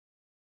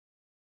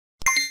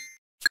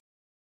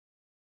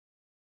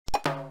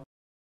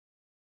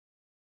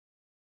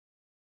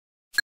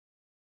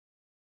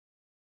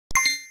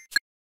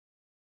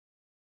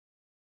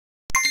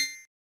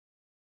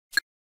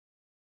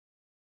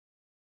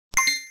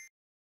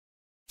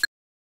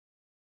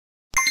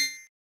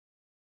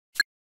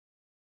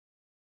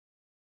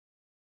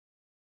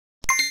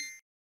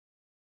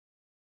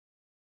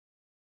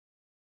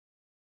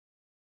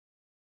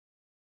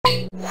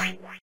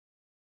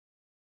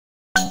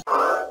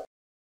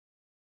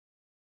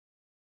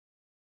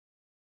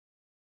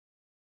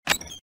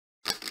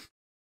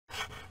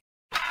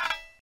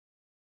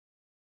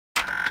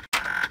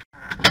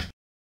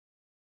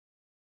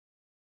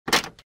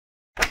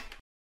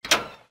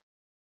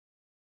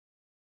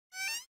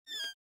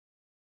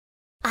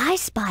 I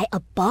spy a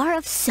bar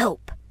of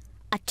soap,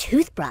 a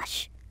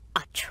toothbrush,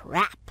 a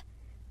trap,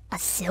 a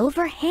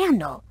silver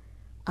handle,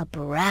 a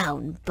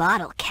brown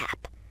bottle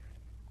cap,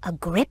 a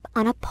grip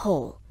on a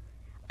pole,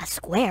 a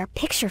square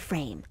picture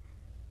frame,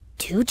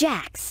 2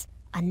 jacks,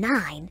 a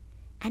 9,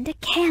 and a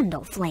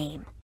candle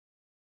flame.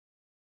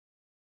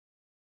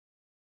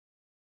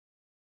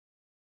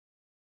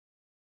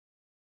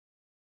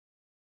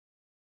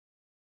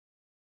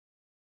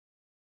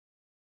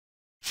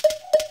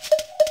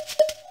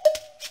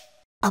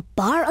 A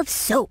bar of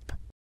soap.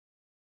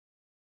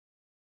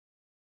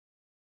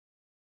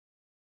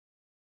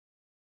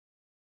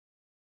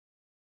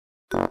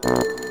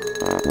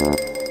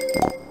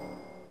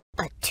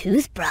 A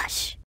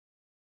toothbrush.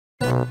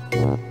 A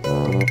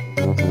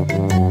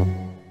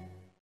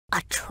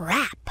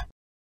trap.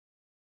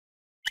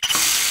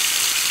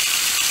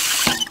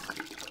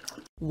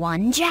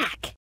 1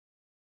 jack.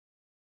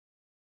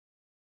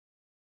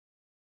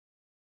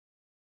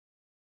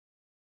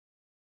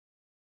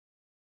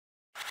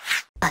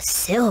 A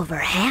silver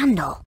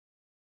handle.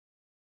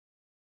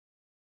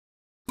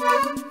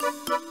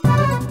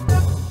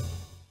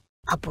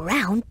 A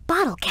brown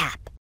bottle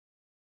cap.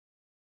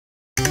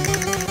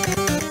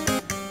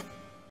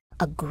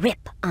 A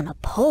grip on a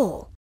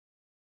pole.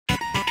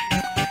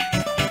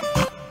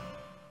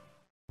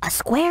 A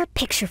square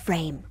picture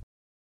frame.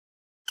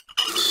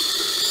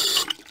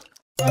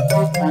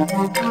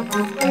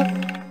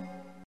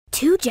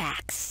 Two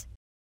jacks.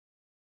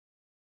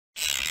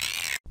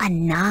 A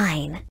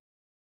 9.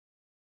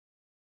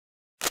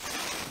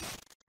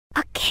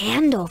 A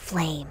candle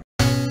flame.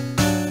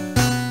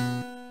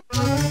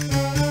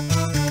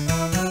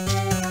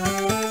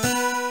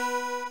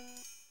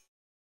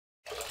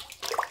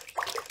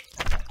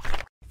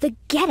 The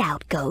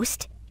get-out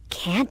ghost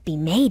can't be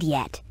made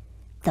yet.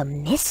 The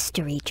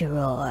mystery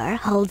drawer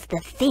holds the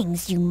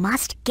things you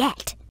must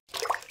get.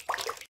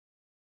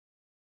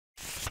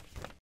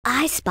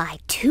 I spy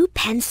 2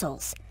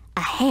 pencils,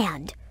 a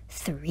hand,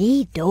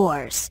 3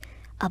 doors,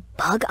 a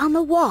bug on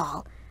the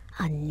wall,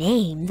 a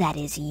name that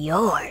is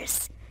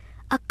yours,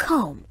 a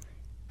comb,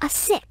 a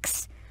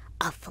 6,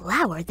 a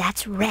flower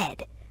that's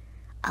red,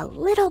 a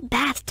little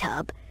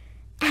bathtub,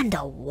 and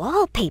a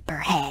wallpaper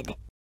head.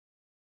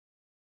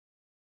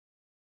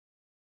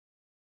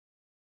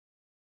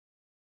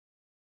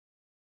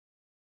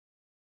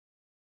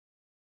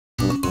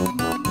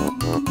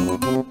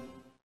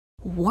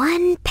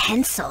 One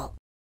pencil.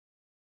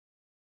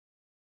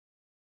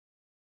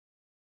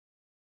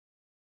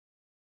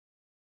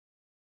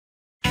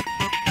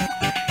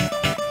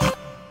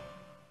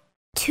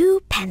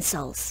 Two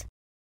pencils.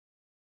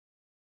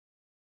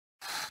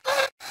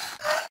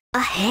 A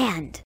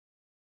hand.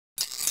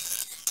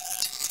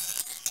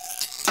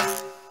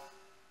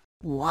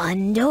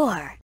 1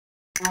 door.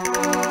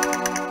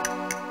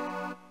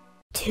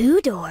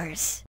 2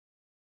 doors.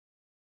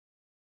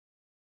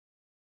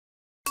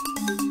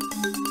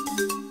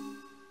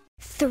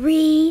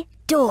 3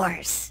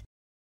 doors.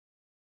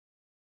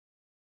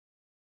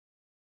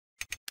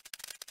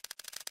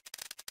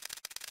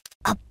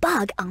 A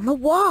bug on the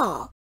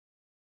wall.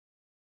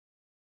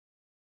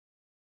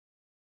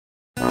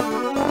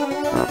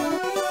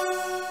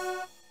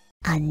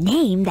 A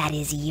name that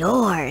is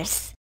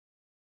yours.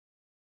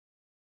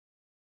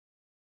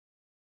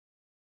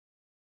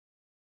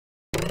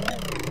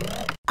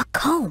 A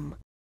comb.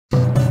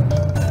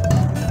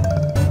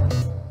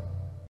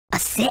 A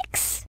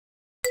 6.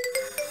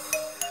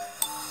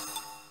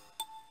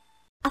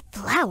 A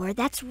flower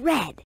that's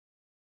red.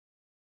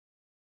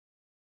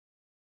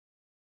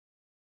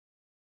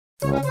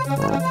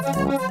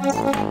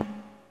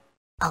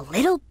 A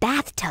little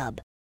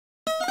bathtub.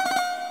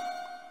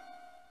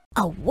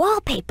 A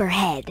wallpaper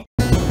head.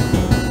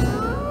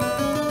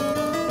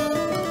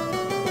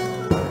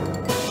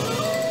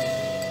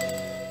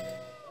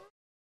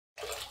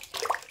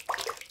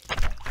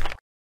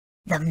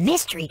 The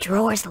mystery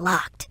drawer's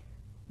locked.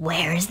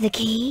 Where's the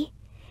key?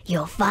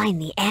 You'll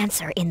find the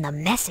answer in the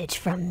message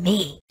from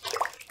me.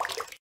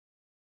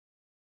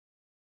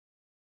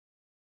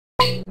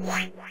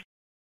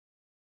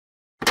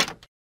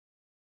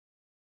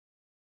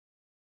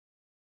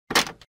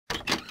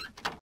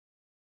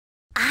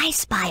 I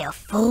spy a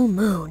full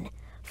moon,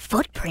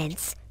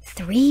 footprints,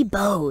 3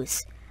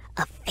 bows,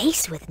 a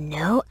face with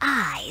no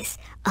eyes,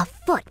 a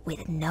foot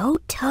with no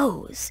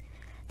toes,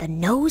 the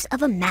nose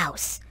of a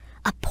mouse,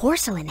 a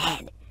porcelain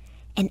head,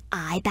 an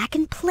eye back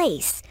in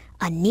place,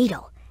 a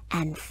needle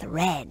and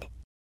thread.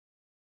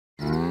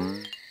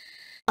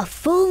 A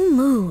full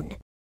moon.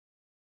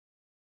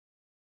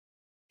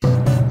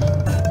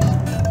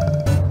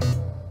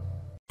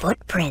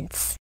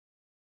 Footprints.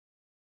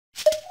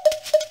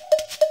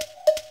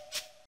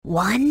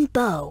 1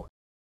 bow.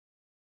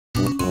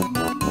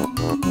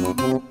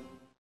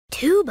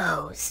 2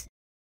 bows.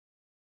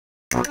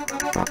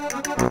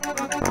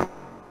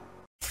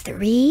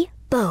 3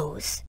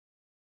 bows.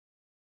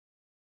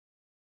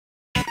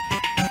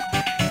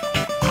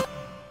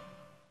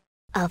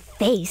 A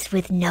face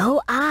with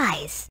no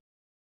eyes.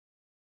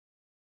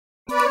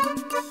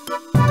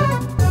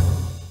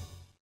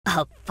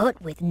 A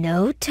foot with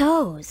no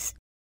toes.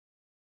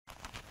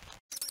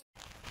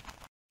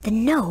 The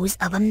nose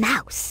of a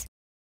mouse.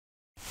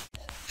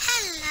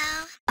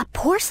 Hello. A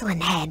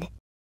porcelain head.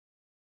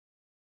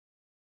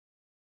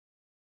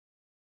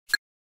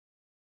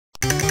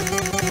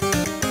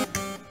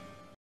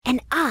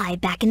 An eye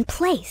back in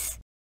place.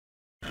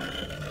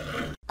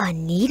 A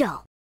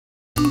needle.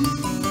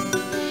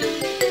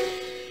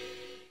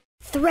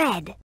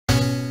 Thread.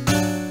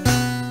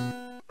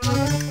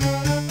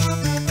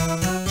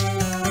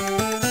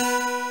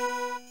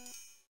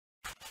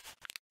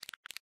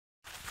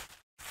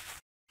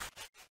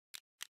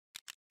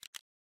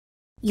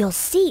 You'll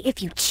see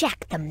if you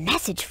check the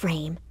message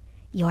frame.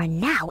 You're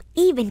now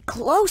even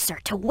closer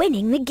to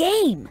winning the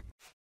game.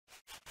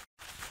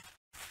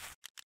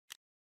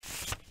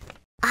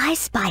 I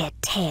spy a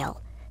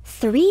tail,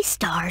 3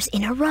 stars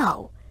in a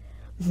row.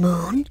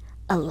 Moon,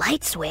 a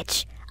light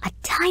switch, a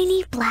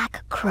tiny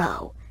black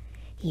crow.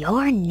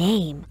 Your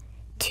name,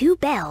 2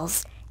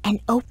 bells, an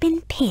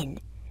open pin,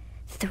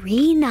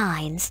 3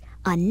 nines,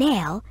 a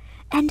nail,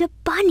 and a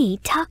bunny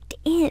tucked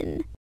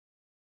in.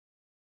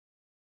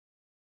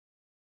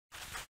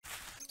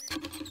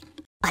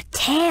 A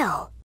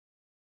tail.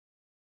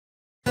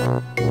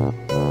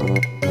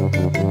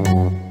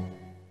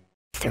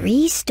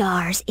 3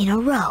 stars in a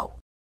row.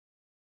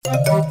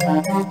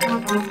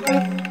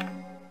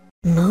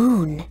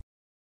 Moon.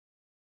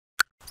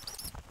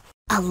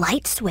 A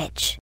light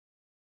switch.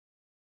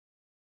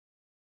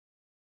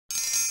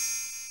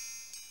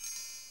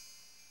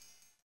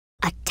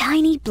 A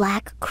tiny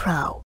black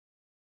crow.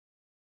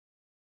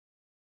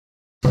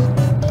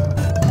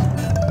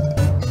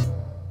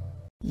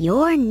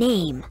 Your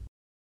name.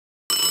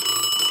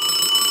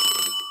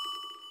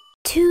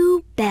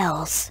 2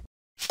 bells.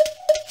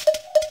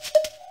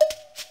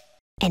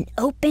 An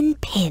open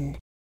pin.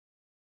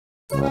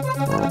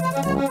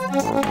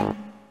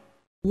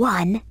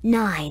 1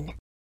 9.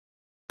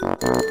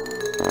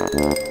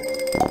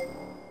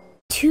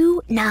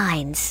 2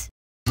 nines.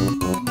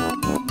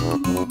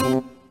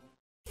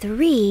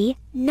 3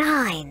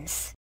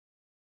 nines.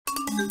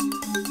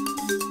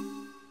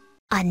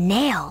 A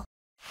nail.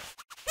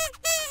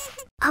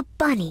 A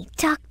bunny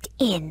tucked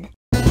in.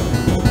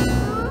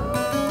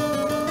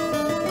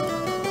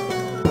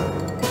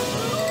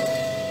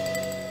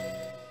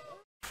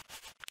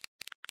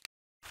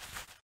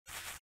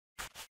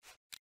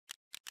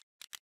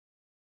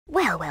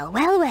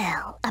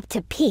 Well, up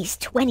to piece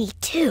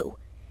 22.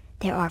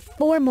 There are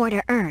 4 more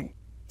to earn.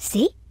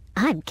 See?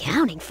 I'm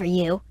counting for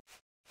you.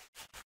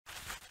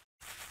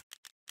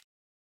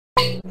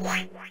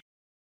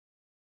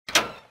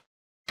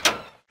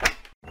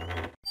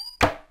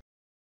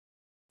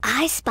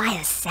 I spy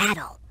a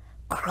saddle,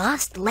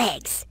 crossed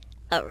legs,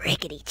 a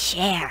rickety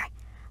chair,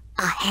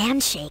 a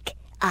handshake,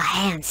 a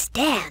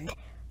handstand,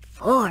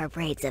 4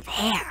 braids of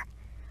hair,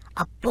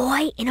 a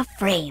boy in a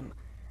frame,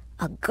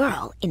 a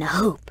girl in a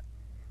hoop,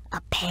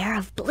 a pair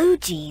of blue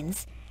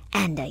jeans,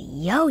 and a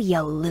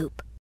yo-yo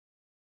loop.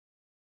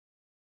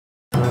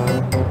 A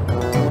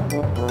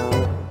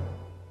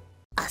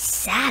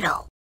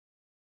saddle.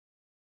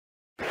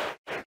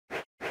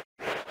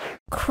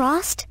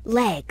 Crossed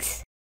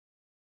legs.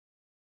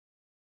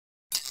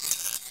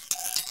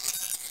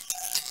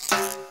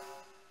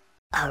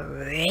 A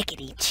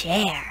rickety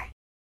chair.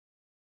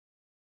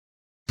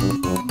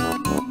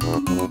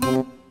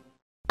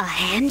 A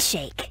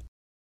handshake.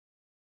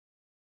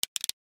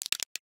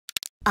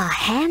 A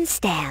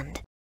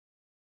handstand.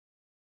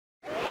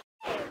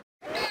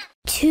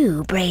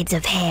 2 braids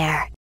of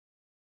hair.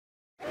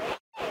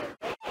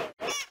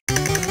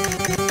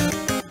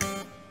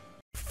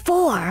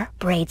 Four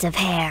braids of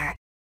hair.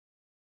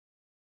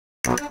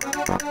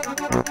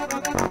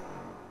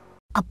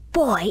 A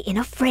boy in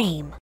a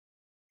frame.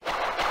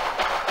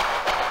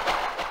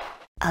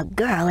 A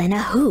girl in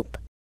a hoop.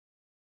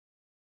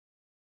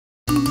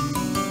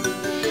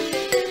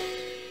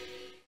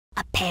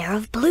 A pair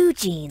of blue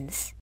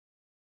jeans.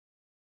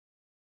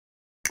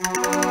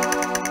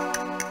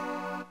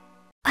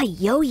 A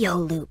yo-yo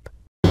loop.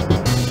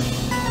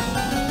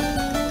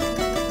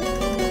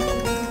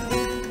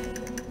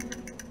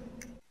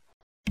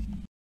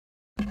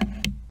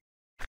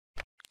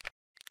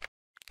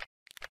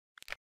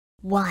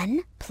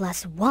 1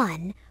 plus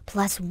 1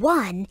 plus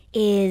 1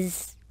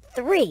 is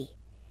 3.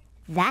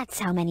 That's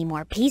how many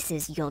more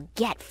pieces you'll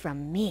get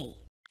from me.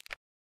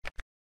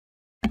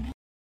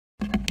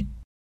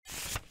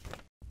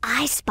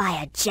 I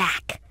spy a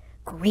jack,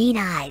 green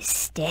eyes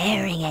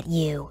staring at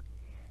you.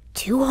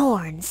 2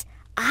 horns,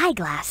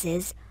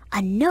 eyeglasses,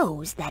 a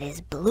nose that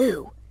is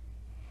blue.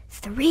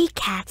 3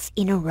 cats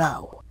in a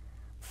row.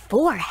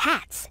 4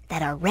 hats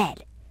that are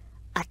red.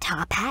 A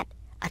top hat,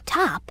 a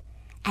top,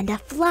 and a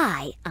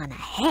fly on a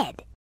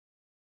head.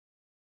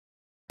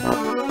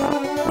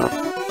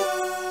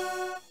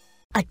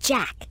 A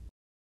jack.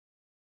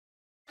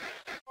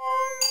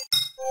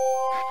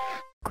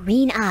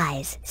 Green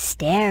eyes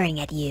staring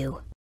at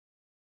you.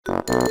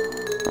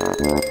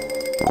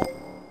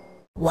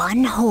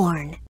 1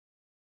 horn.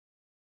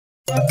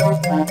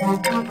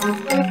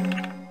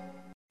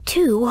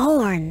 2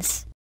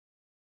 horns.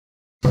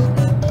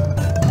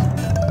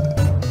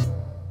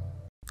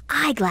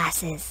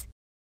 Eyeglasses.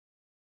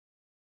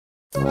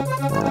 A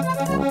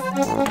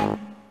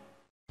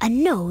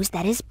nose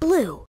that is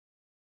blue.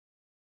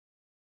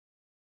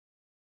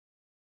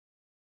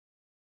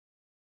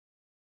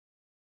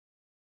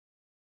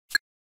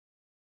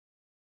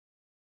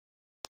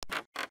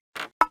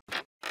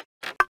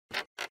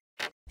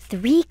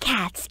 Three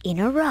cats in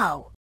a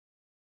row.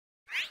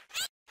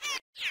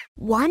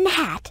 1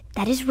 hat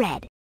that is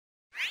red.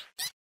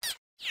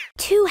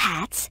 2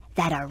 hats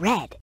that are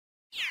red.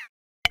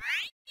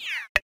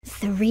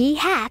 3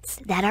 hats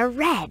that are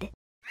red.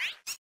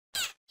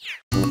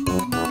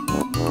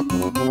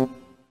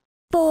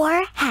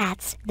 4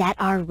 hats that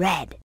are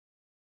red.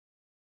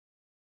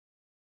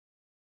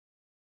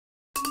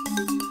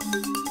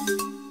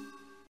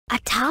 A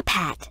top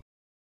hat.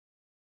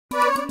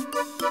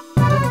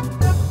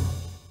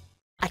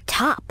 A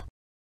top.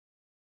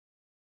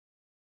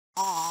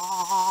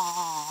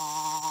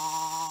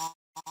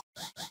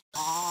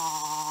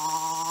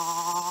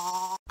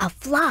 A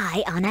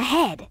fly on a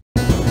head.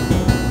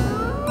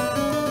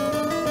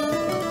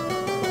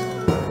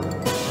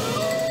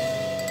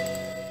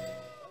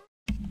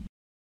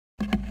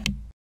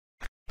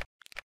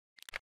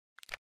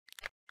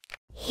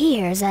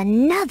 Here's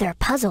another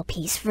puzzle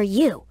piece for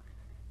you.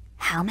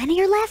 How many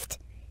are left?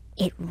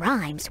 It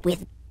rhymes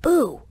with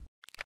boo.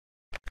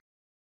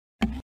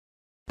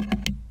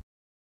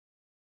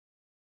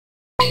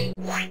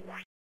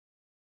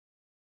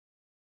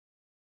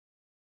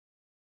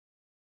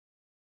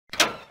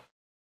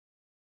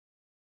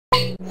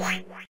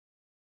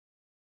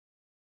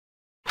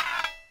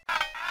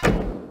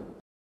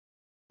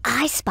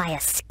 I spy a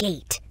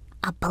skate,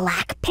 a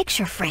black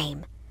picture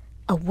frame,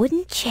 a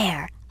wooden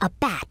chair, a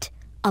bat,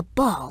 a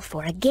ball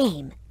for a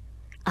game,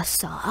 a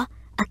saw,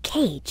 a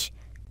cage,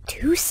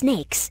 2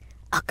 snakes,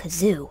 a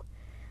kazoo,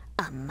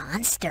 a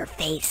monster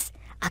face,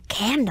 a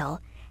candle,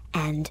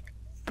 and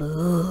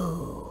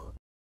boo.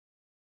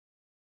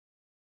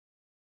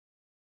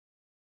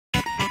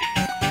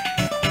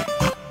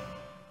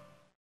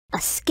 A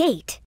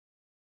skate.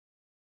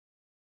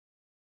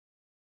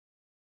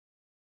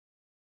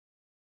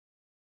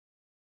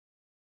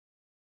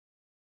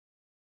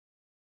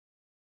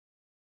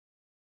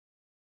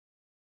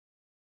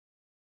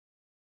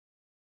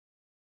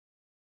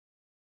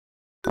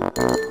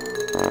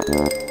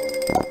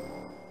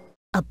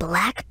 A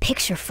black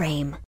picture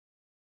frame.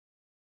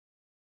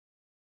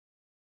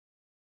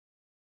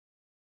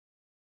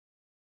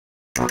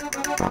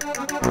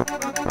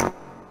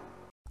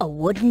 A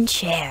wooden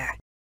chair.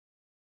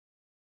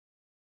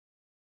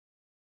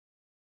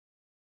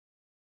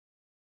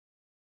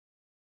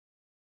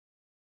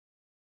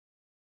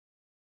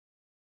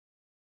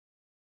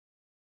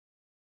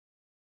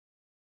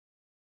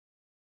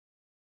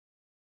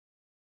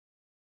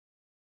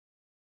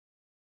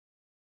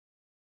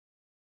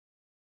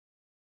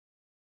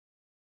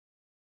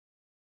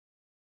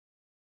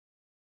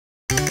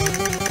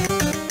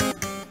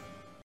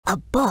 A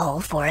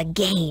ball for a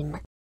game.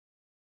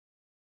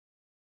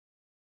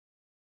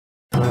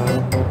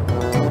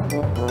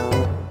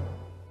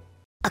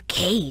 A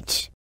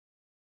cage.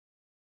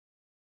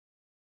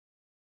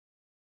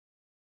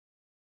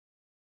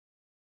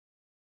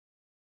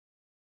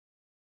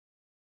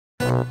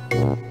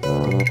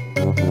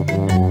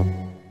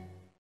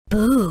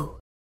 Boo.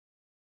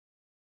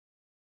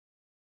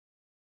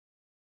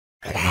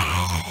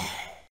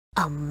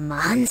 A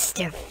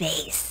monster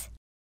face.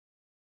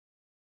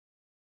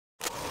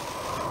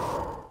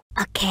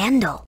 A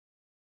candle.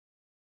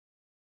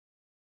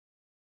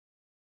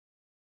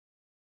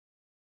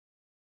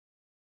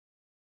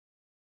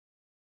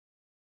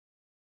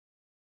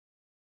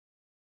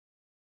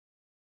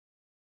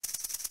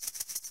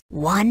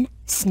 One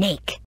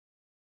snake.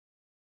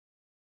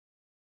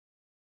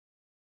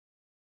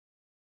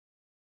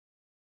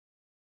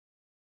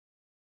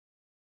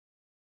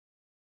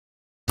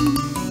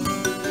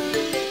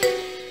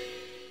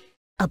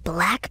 A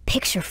black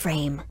picture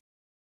frame.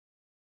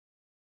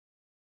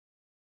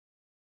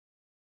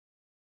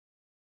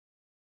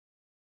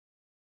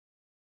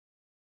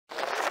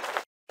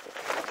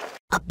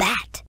 A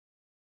bat.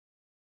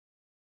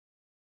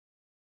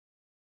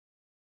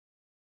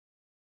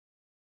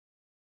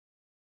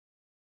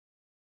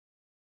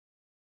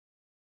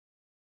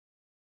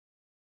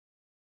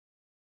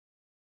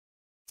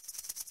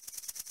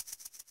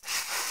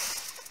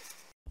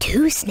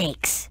 2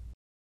 snakes.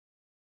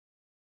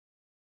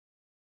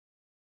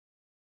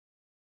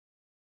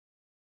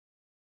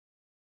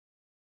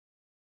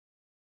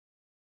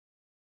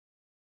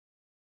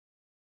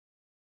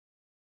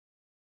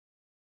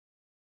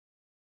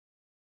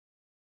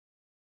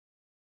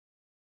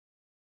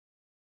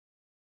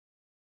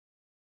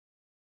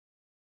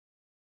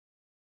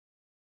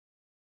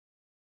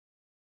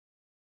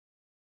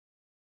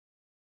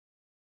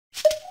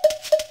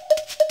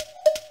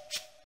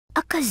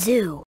 A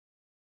kazoo.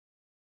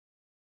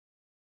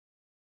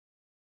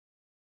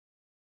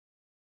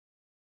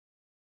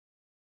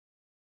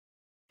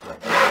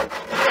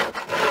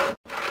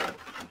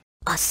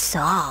 A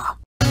saw.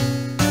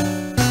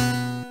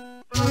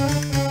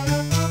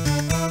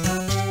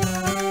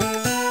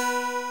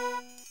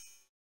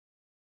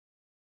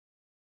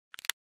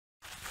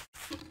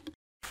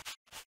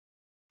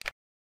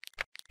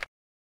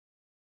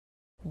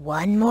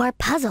 One more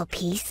puzzle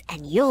piece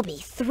and you'll be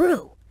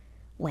through.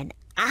 When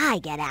I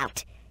get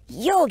out,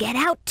 you'll get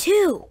out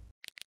too.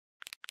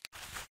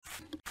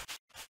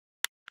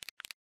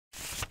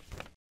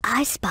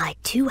 I spy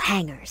 2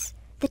 hangers,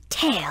 the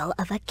tail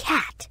of a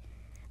cat,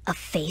 a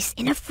face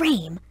in a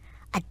frame,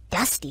 a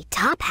dusty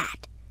top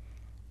hat,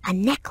 a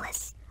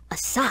necklace, a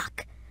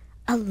sock,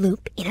 a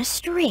loop in a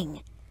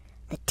string,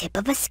 the tip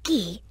of a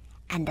ski,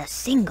 and a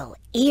single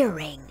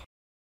earring.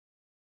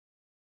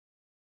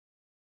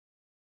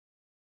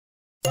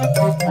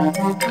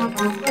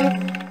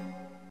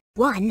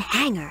 One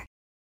hanger.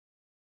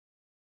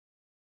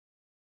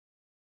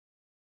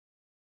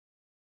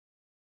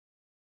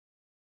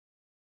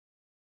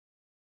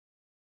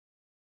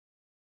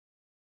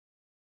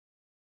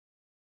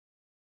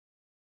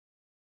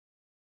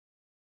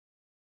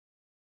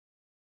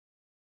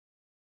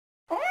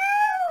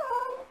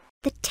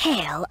 The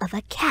tail of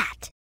a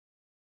cat.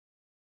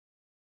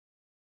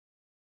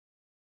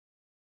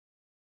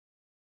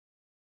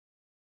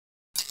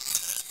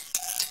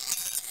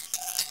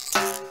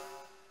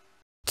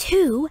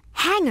 Two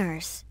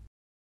hangers.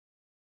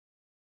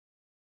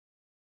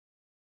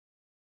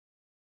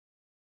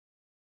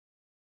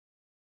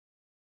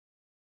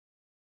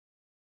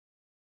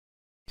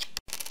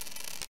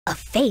 A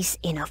face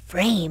in a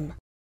frame.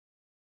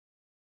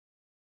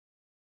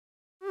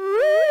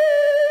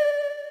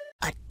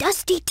 A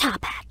dusty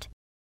top hat.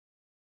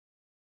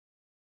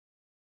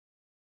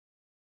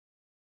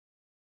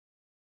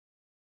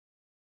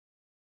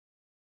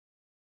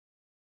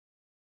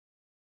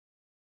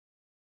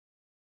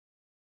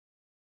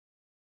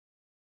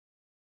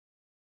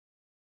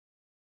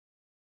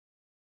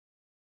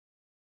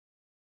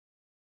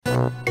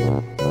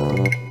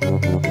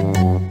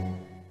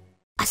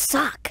 A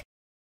sock.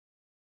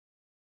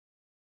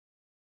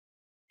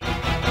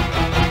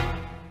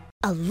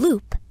 A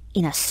loop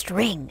in a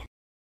string.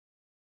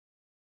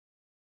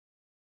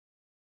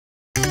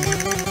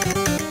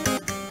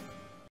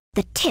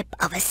 The tip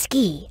of a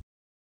ski.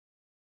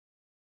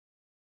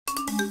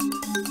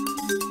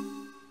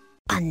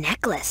 A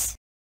necklace.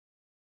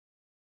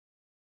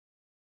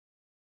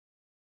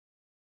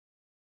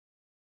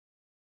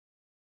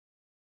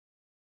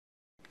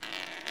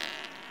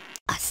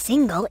 A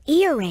single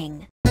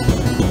earring.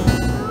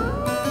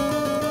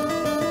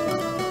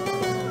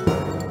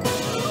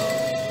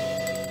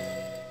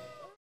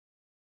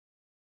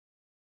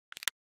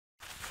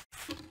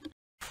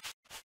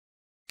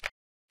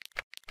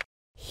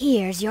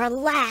 Here's your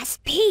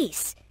last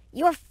piece.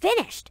 You're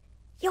finished.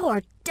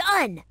 You're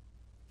done.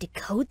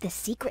 Decode the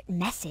secret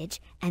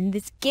message and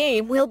this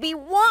game will be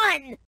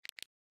won!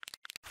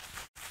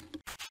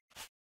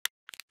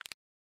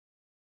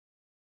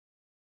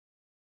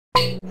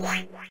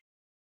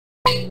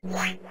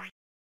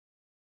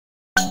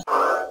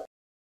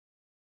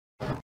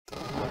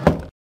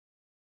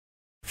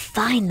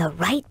 Find the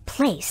right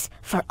place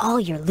for all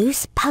your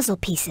loose puzzle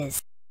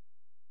pieces.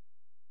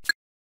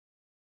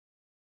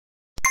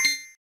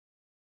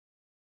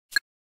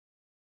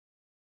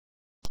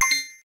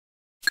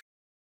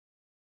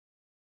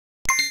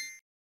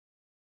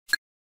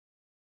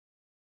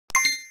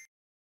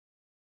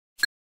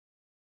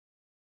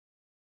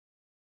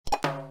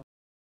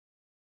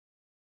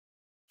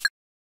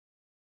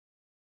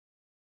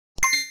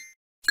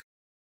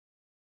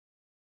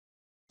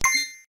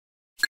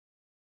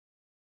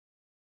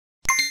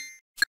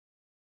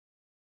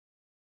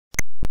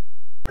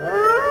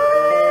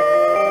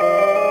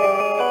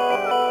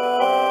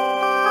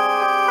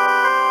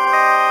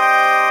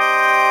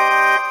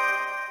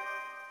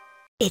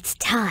 It's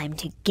time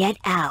to get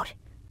out.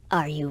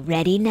 Are you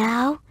ready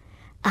now?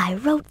 I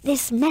wrote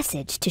this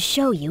message to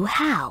show you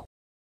how.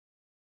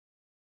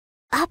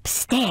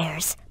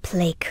 Upstairs,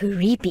 play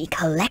creepy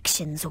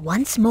collections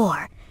once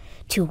more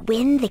to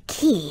win the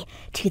key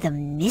to the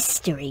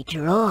mystery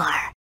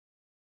drawer.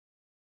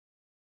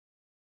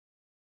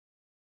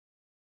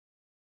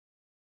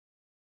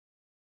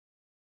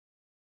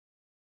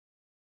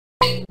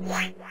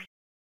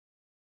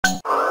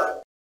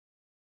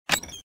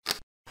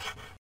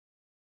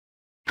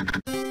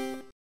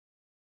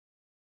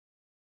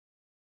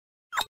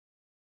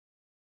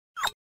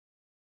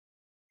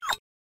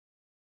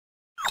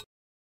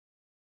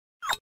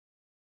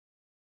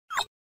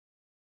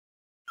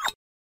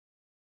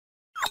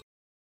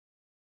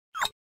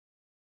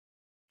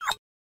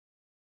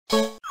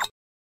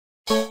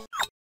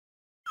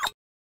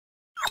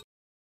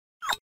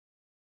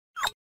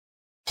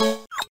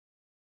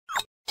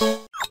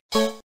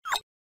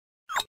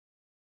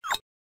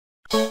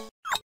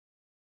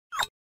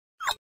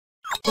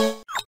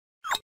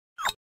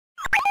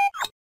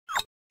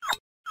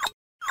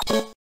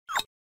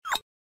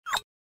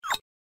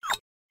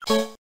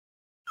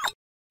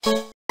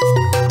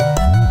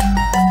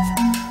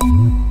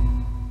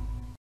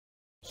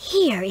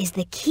 is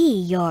the key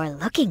you're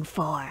looking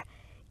for.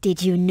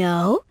 Did you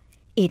know?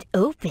 It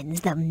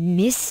opens the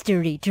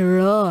mystery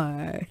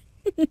drawer.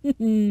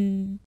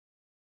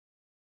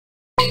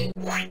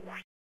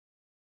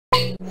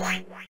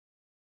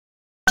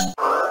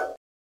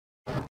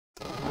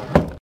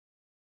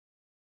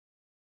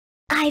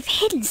 I've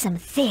hidden some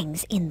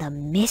things in the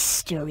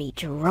mystery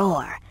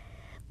drawer.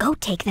 Go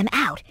take them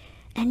out,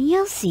 and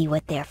you'll see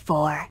what they're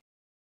for.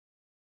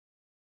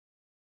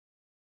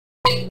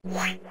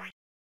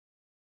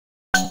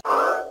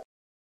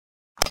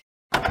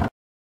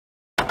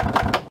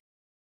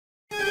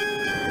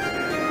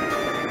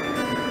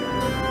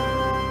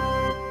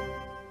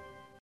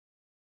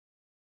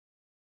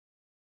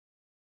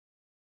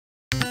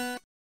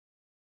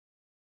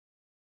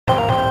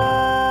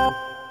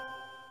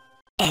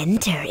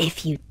 Enter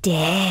if you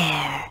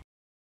dare.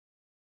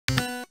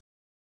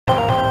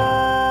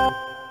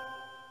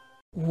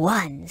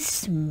 One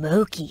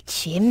smoky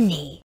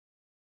chimney.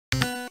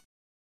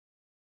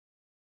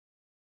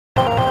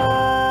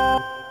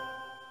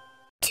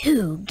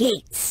 Two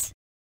gates.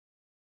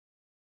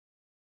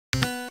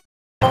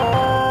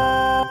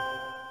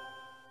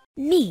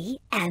 Me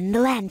and the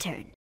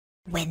lantern.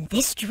 When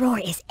this drawer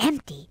is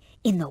empty,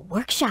 in the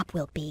workshop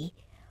will be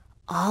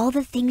all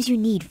the things you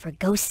need for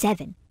Ghost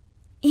 7.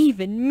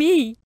 Even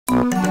me.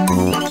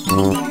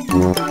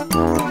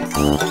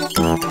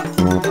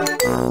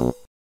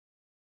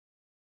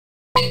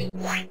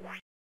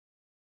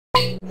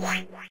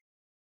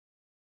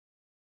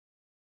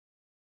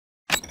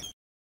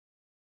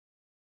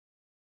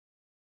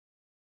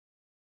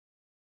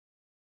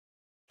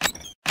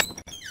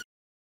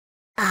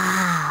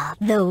 Ah,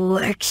 the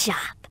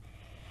workshop.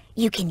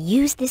 You can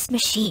use this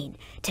machine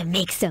to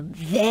make some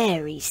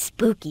very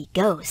spooky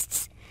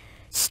ghosts.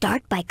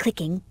 Start by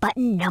clicking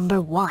button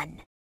number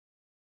 1.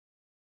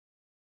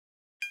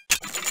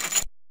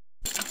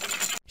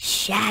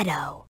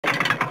 Shadow.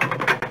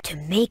 To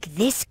make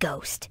this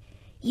ghost,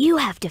 you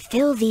have to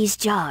fill these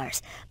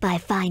jars by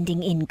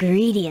finding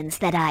ingredients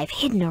that I've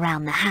hidden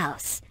around the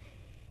house.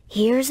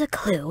 Here's a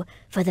clue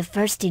for the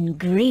first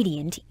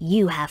ingredient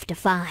you have to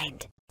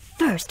find.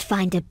 First,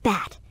 find a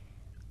bat.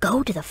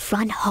 Go to the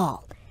front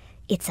hall.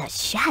 It's a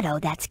shadow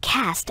that's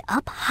cast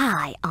up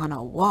high on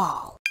a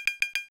wall.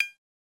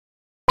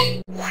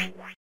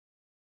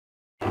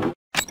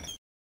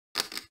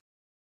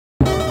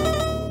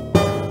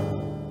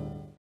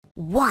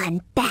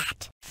 One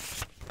bat.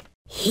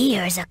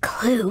 Here's a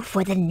clue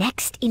for the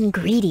next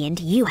ingredient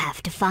you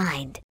have to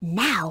find.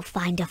 Now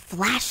find a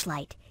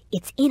flashlight.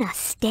 It's in a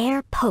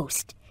stair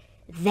post.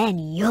 Then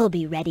you'll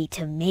be ready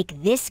to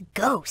make this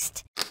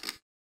ghost.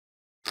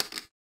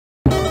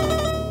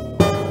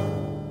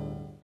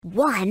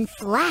 One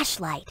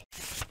flashlight.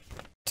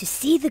 To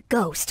see the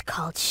ghost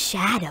called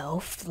Shadow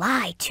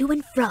fly to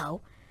and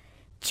fro,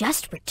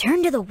 just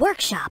return to the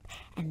workshop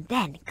and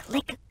then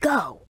click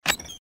Go.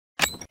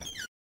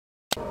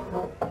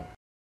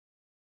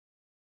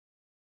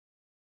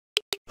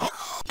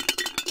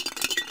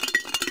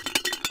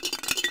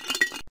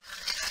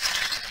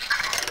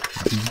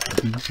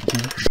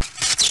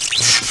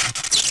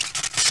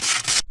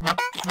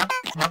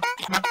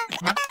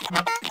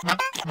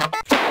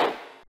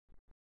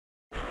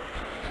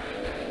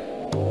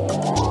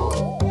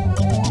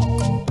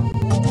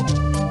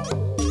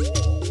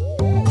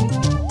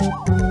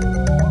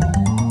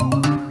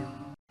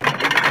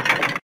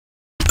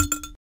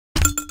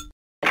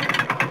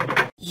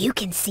 You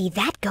can see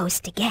that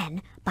ghost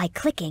again by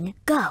clicking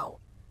Go.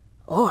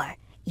 Or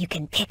you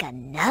can pick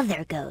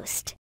another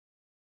ghost.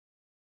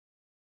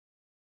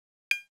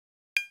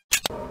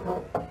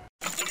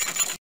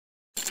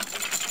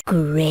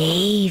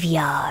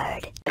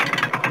 Graveyard.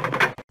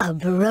 A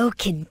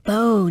broken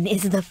bone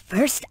is the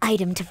first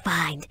item to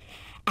find,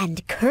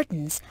 and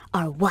curtains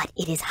are what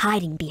it is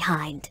hiding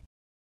behind.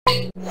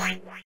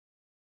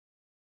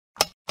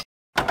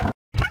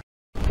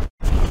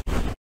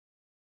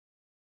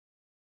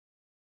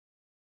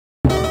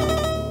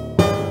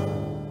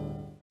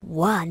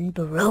 One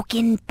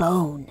broken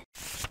bone.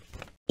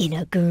 In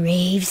a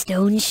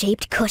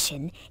gravestone-shaped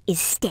cushion is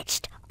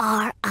stitched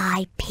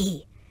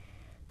R.I.P.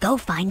 Go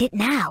find it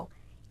now.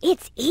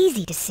 It's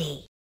easy to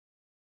see.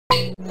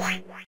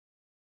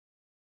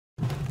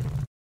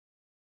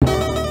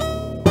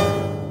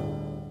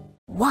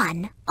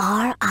 One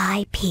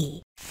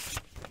R.I.P.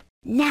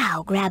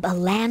 Now grab a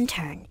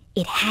lantern.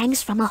 It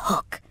hangs from a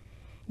hook.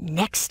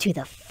 Next to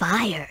the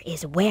fire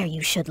is where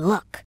you should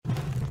look.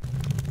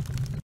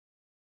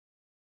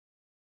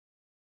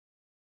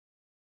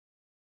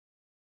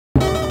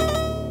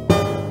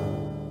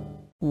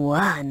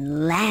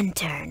 One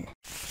lantern.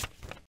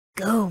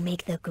 Go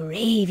make the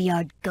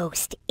graveyard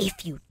ghost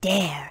if you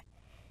dare.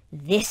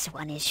 This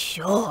one is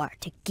sure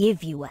to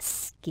give you a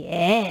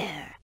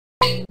scare.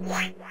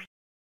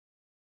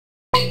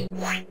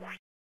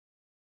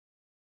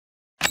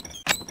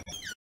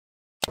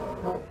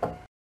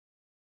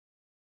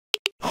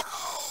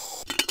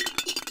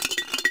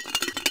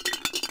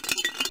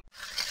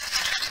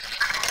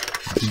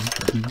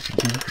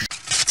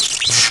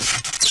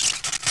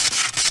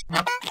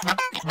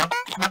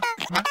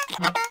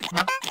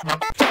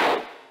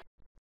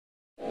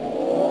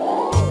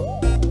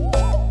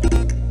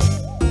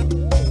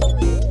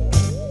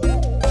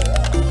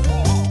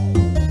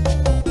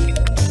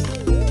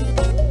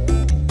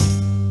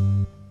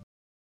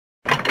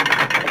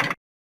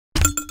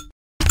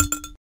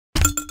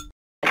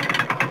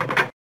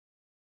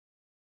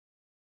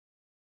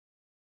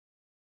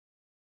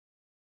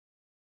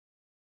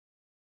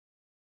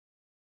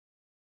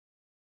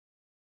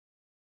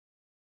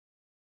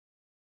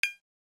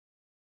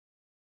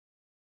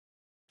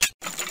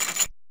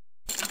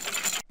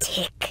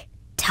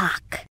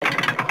 tick-tock.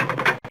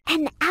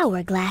 An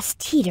hourglass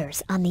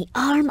teeters on the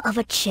arm of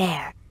a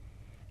chair.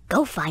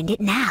 Go find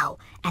it now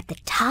at the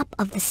top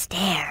of the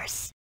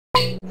stairs.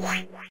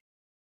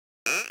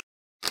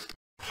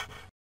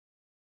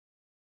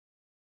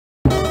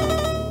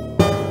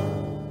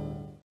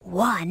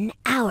 1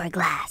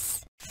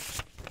 hourglass.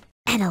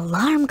 An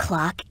alarm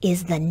clock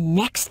is the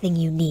next thing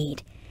you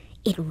need.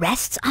 It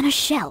rests on a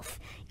shelf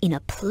in a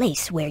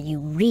place where you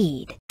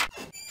read.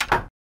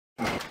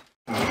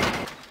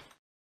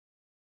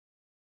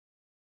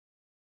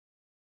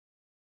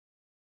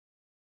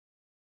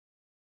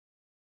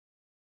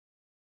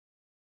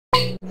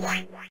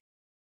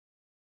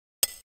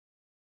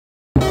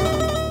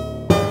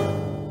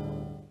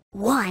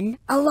 One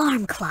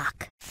alarm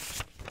clock.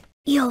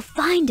 You'll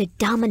find a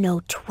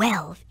domino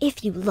 12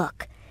 if you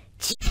look.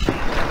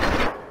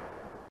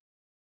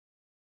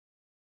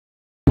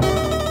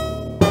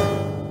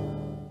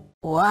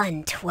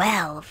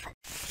 112.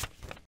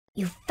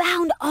 You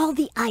found all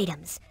the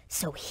items,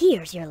 so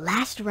here's your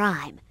last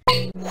rhyme.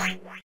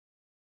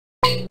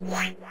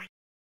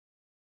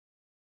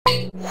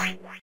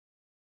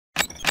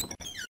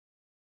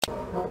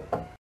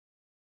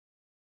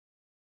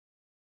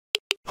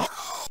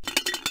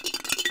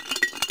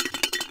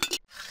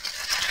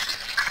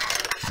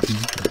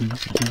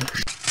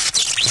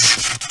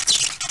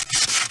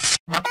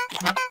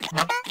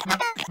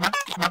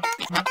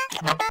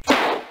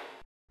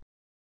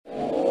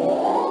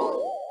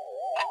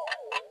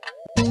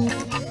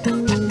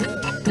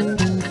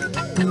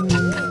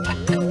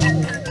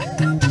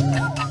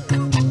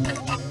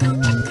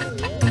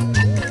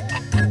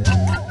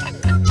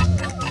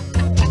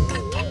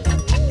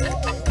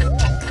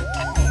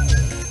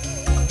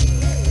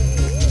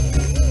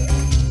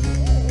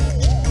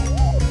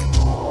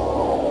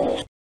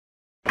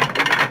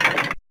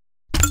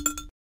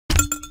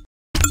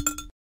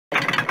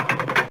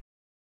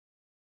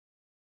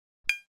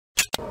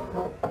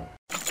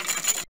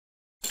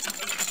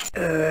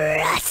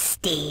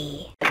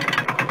 Rusty.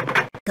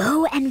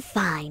 Go and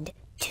find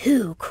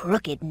 2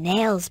 crooked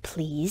nails,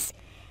 please.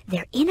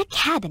 They're in a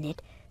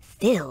cabinet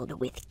filled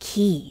with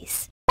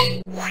keys.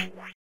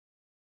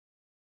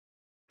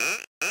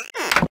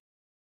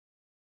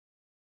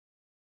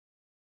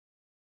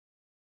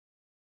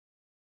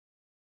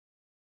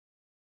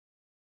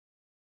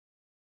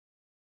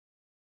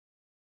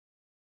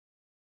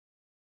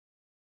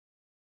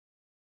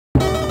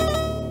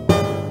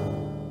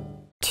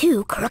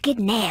 2 crooked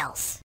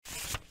nails.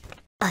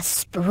 A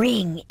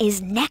spring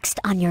is next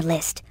on your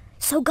list,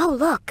 so go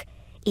look.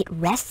 It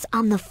rests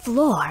on the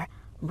floor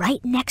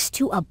right next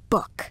to a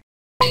book.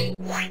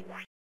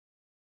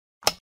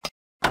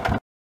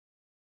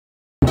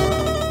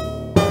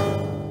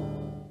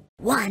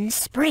 1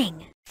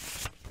 spring.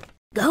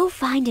 Go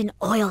find an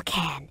oil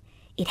can.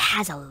 It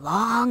has a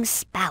long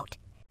spout.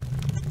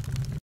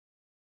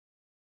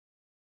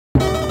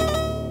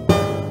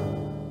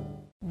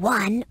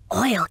 1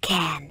 oil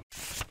can.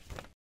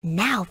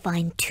 Now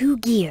find 2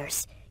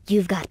 gears.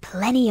 You've got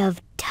plenty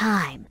of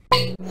time.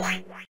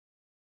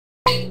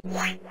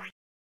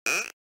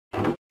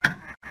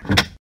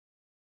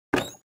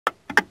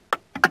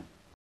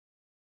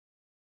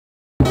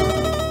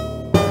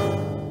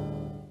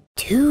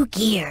 2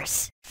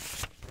 gears.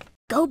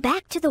 Go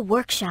back to the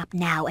workshop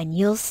now and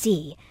you'll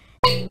see.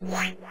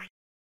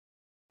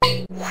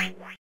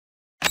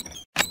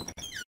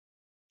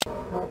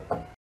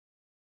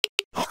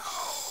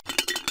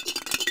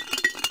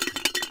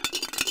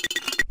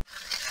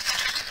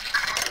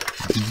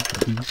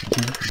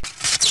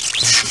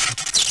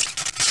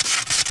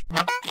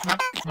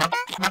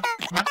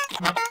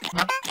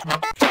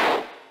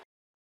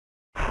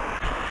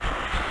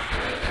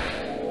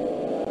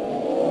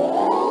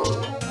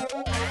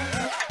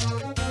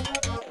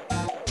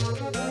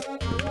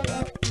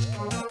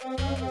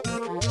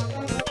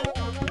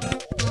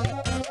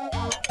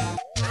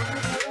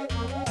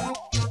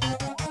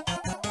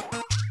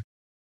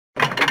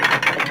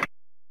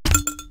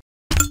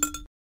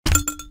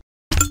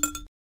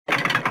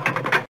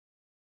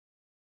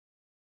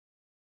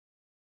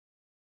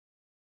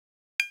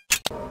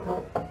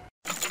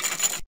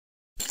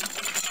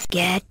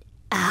 'Get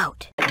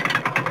out.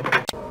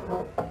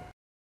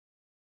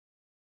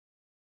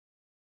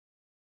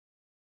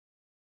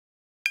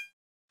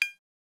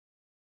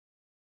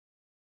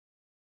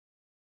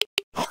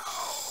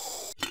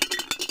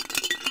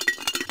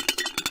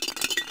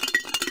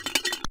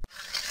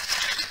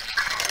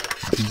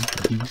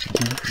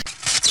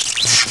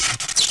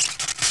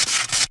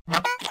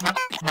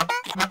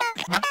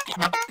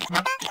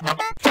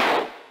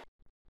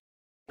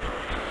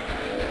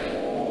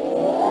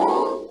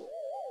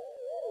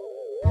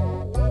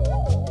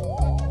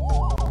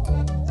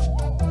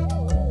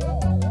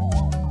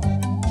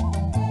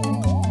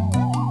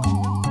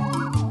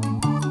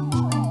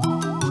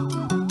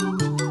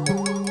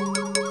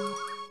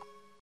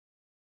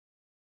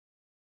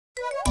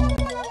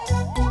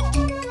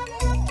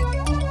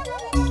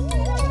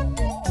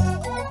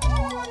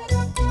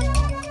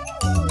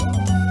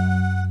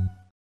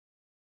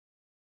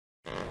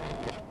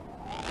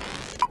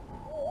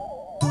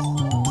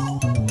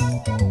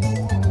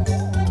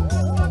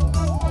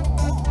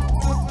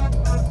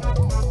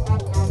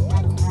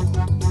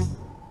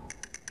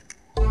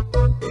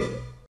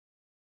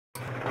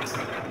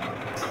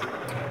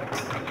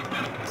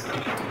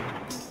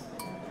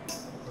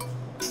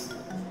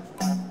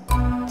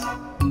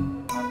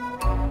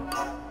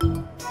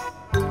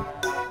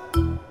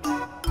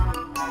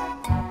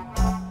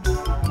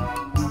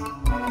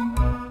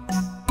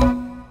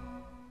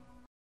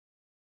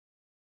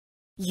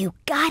 You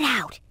got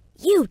out!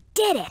 You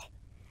did it!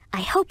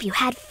 I hope you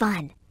had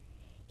fun.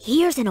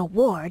 Here's an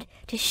award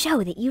to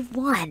show that you've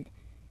won.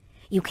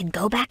 You can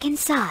go back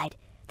inside.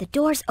 The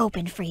door's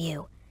open for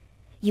you.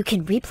 You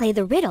can replay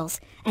the riddles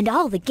and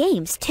all the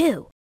games,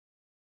 too.